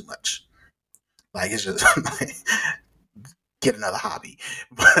day is too much. Like it's just like, get another hobby.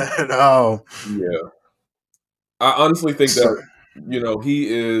 But yeah. I honestly think that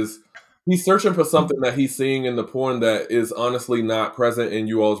he's searching for something that he's seeing in the porn that is honestly not present in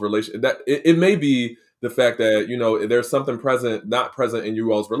you all's relation. That it may be the fact that there's something not present in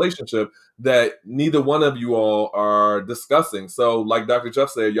you all's relationship that neither one of you all are discussing. So, like Dr.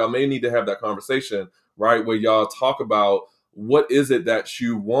 Jeff said, y'all may need to have that conversation, right, where y'all talk about what is it that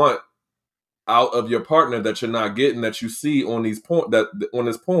you want out of your partner that you're not getting, that you see on this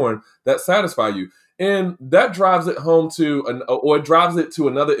porn that satisfy you. And that drives it home or it drives it to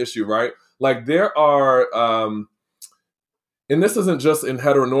another issue, right? Like there are, and this isn't just in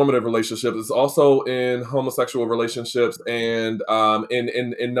heteronormative relationships, it's also in homosexual relationships and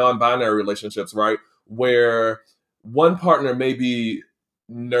in non-binary relationships, right? Where one partner may be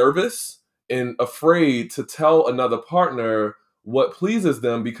nervous and afraid to tell another partner what pleases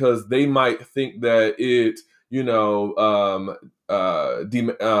them because they might think that it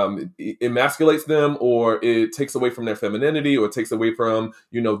emasculates them, or it takes away from their femininity, or it takes away from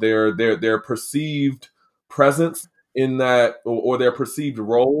their perceived presence in that, or their perceived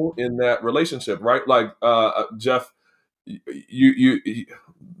role in that relationship, right? Like Jeff, you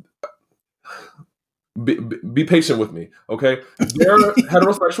be patient with me, okay? There are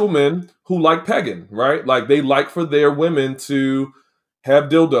heterosexual men who like pegging, right? Like they like for their women to have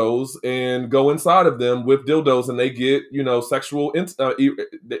dildos and go inside of them with dildos, and they get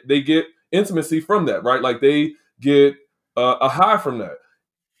they get intimacy from that, right? Like they get a high from that.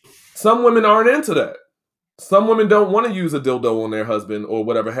 Some women aren't into that. Some women don't want to use a dildo on their husband or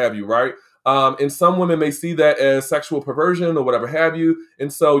whatever have you, right? And some women may see that as sexual perversion or whatever have you.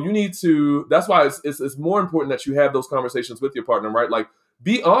 And so you need to, that's why it's more important that you have those conversations with your partner, right? Like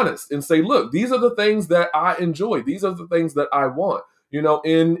be honest and say, look, these are the things that I enjoy. These are the things that I want,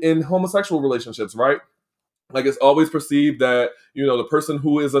 in homosexual relationships, right? Like it's always perceived that, the person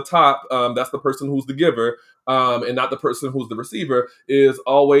who is a top, that's the person who's the giver, and not the person who's the receiver, is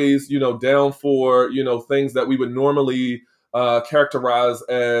always, down for, things that we would normally characterize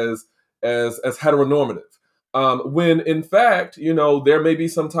as heteronormative. When in fact, there may be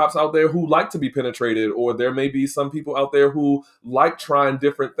some tops out there who like to be penetrated, or there may be some people out there who like trying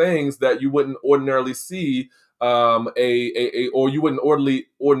different things that you wouldn't ordinarily see, or you wouldn't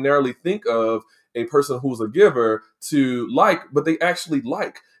ordinarily think of a person who's a giver to like, but they actually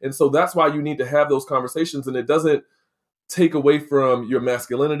like. And so that's why you need to have those conversations, and it doesn't take away from your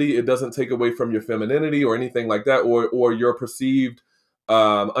masculinity. It doesn't take away from your femininity or anything like that, or your perceived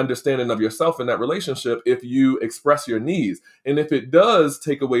understanding of yourself in that relationship if you express your needs. And if it does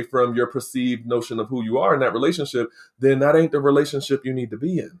take away from your perceived notion of who you are in that relationship, then that ain't the relationship you need to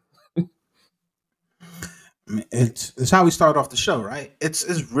be in. It's how we start off the show, right? It's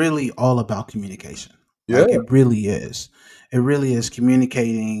really all about communication. Yeah. Like it really is. It really is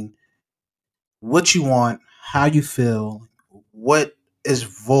communicating what you want, how you feel, what is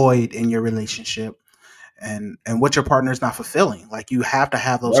void in your relationship, and what your partner is not fulfilling. Like you have to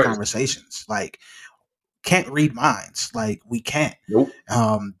have those conversations. Like can't read minds. Like we can't. Nope.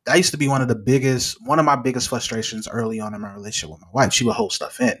 That used to be one of my biggest frustrations early on in my relationship with my wife. She would hold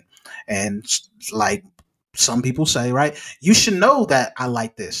stuff in, and like some people say, right, you should know that I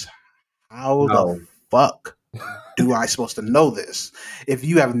like this. How the fuck do I supposed to know this if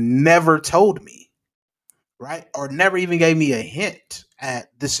you have never told me, right, or never even gave me a hint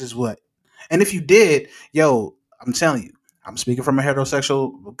at this is what? And if you did, yo, I'm telling you, I'm speaking from a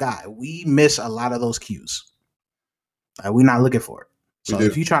heterosexual guy. We miss a lot of those cues. We're not looking for it. So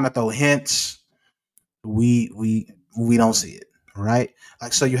if you're trying to throw hints, we don't see it, right?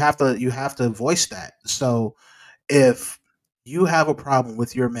 Like so, you have to voice that. So if you have a problem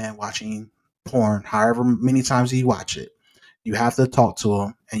with your man watching porn, however many times he watch it, you have to talk to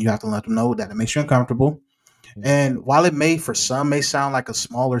him and you have to let them know that it makes you uncomfortable. And while it may, for some, may sound like a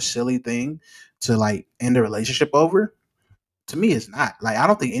small or silly thing to like end a relationship over, to me, it's not. Like, I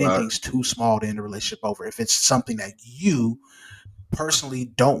don't think anything's too small to end a relationship over if it's something that you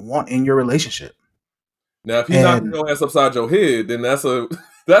personally don't want in your relationship. Now, if he's knocking your ass upside your head, then that's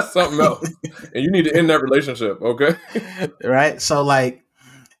something else, and you need to end that relationship, okay? Right. So, like,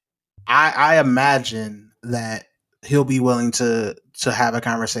 I imagine that he'll be willing to have a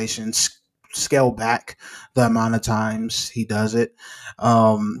conversation, scale back the amount of times he does it.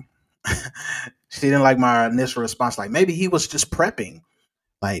 She didn't like my initial response. Like maybe he was just prepping.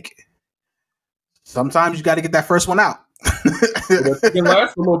 Like sometimes you got to get that first one out. You can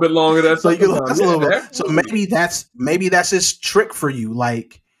last a little bit longer. That's so you can last a little bit. So maybe that's his trick for you.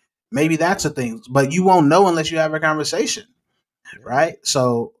 Like maybe that's a thing, but you won't know unless you have a conversation, right?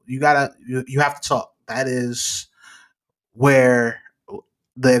 So you have to talk. That is where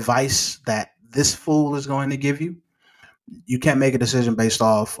the advice that this fool is going to give you. You can't make a decision based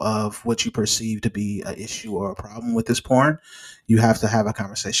off of what you perceive to be an issue or a problem with this porn. You have to have a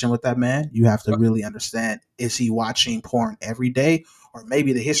conversation with that man. You have to really understand, is he watching porn every day? Or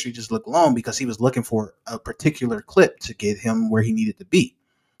maybe the history just looked long because he was looking for a particular clip to get him where he needed to be.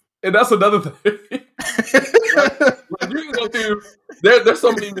 And that's another thing. like you can go through, there's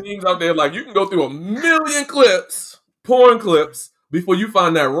so many memes out there, like you can go through 1,000,000 clips, porn clips, before you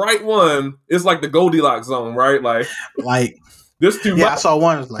find that right one. It's like the Goldilocks zone, right? Like this too much. I saw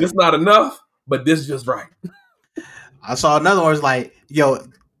one. Like, this not enough, but this just right. I saw another one. Was like, yo,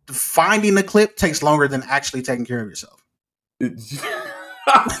 finding the clip takes longer than actually taking care of yourself.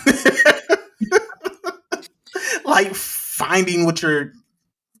 Like finding the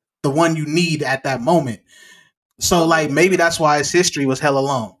one you need at that moment. So like maybe that's why his history was hella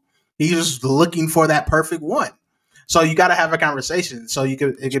long. He was looking for that perfect one. So you got to have a conversation. So it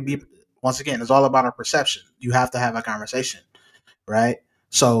could be, once again, it's all about our perception. You have to have a conversation, right?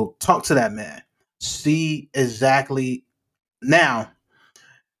 So talk to that man. See exactly. Now,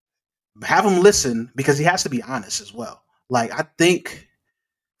 have him listen because he has to be honest as well. Like I think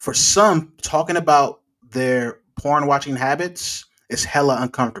for some, talking about their porn watching habits is hella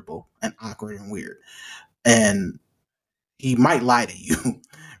uncomfortable and awkward and weird. And he might lie to you.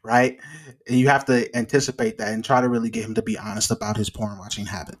 Right? And you have to anticipate that and try to really get him to be honest about his porn watching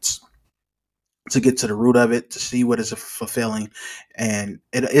habits, to get to the root of it, to see what is fulfilling. And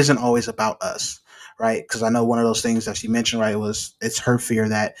it isn't always about us, right? Because I know one of those things that she mentioned, right, was it's her fear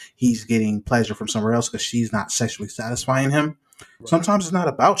that he's getting pleasure from somewhere else because she's not sexually satisfying him. Right. Sometimes it's not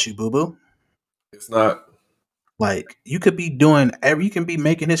about you, boo-boo. It's not. Like you can be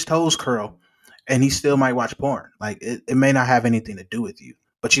making his toes curl and he still might watch porn. Like it may not have anything to do with you.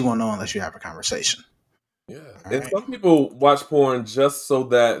 But you won't know unless you have a conversation. Yeah. And some people watch porn just so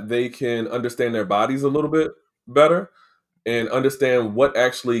that they can understand their bodies a little bit better. and understand what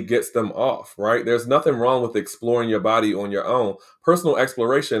actually gets them off, right? There's nothing wrong with exploring your body on your own. Personal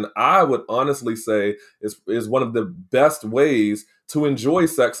exploration, I would honestly say, is one of the best ways to enjoy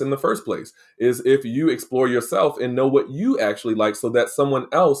sex in the first place, is if you explore yourself and know what you actually like, so that someone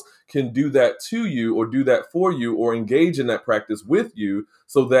else can do that to you or do that for you or engage in that practice with you,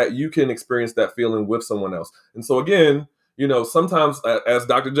 so that you can experience that feeling with someone else. And so again, sometimes, as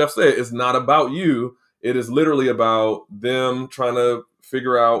Dr. Jeff said, it's not about you. It is literally about them trying to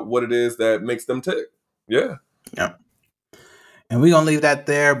figure out what it is that makes them tick. Yeah. Yeah. And we're going to leave that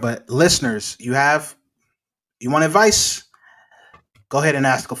there. But listeners, you want advice? Go ahead and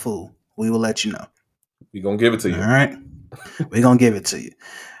ask a fool. We will let you know. We're going to give it to you. All right. We're going to give it to you.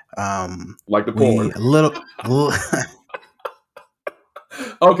 Like the porn. A little.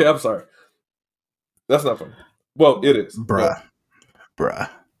 Okay, I'm sorry. That's not funny. Well, it is. Bruh.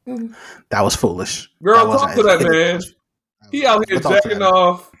 That was foolish. Girl, talk to that man. He out here jacking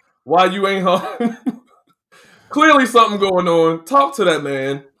off while you ain't home. Clearly something going on. Talk to that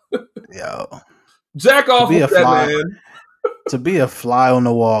man. Yo. Jack off with that man. To be a fly on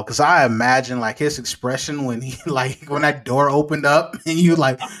the wall, because I imagine like his expression when he when that door opened up and you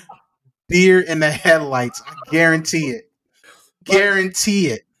deer in the headlights. I guarantee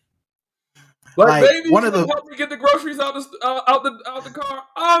it. Like baby, one of the help me get the groceries out the car.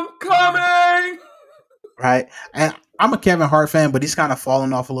 I'm coming. Right, and I'm a Kevin Hart fan, but he's kind of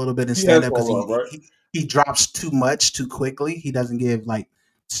fallen off a little bit in stand up because he drops too much too quickly. He doesn't give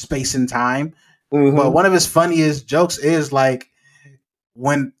space and time. Mm-hmm. But one of his funniest jokes is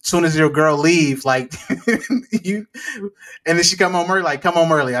when soon as your girl leave, you, and then she come home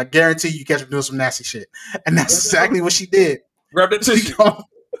early. I guarantee you catch her doing some nasty shit, and that's exactly what she did. Grab that tissue.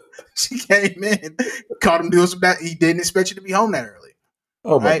 She came in, caught him doing some bad. He didn't expect you to be home that early.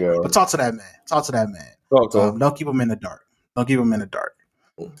 Oh my God! But talk to that man. Talk to him. Don't keep him in the dark.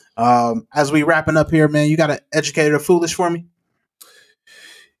 As we wrapping up here, man, you got an educated or foolish for me?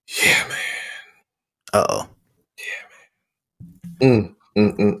 Yeah, man. Uh-oh. Yeah,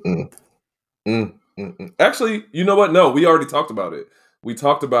 man. Actually, you know what? No, we already talked about it. We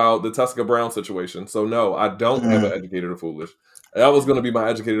talked about the Tessica Brown situation. So no, I don't have an educated or foolish. That was going to be my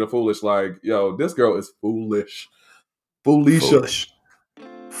educated or foolish. Yo, this girl is foolish. Foolish.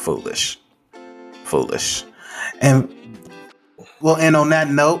 And we'll end on that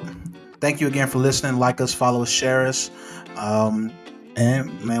note. Thank you again for listening. Like us, follow us, share us.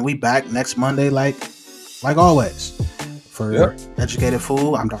 And man, we back next Monday like always. For Educated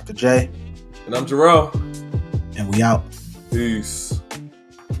Fool, I'm Dr. J. And I'm Jarrell. And we out. Peace.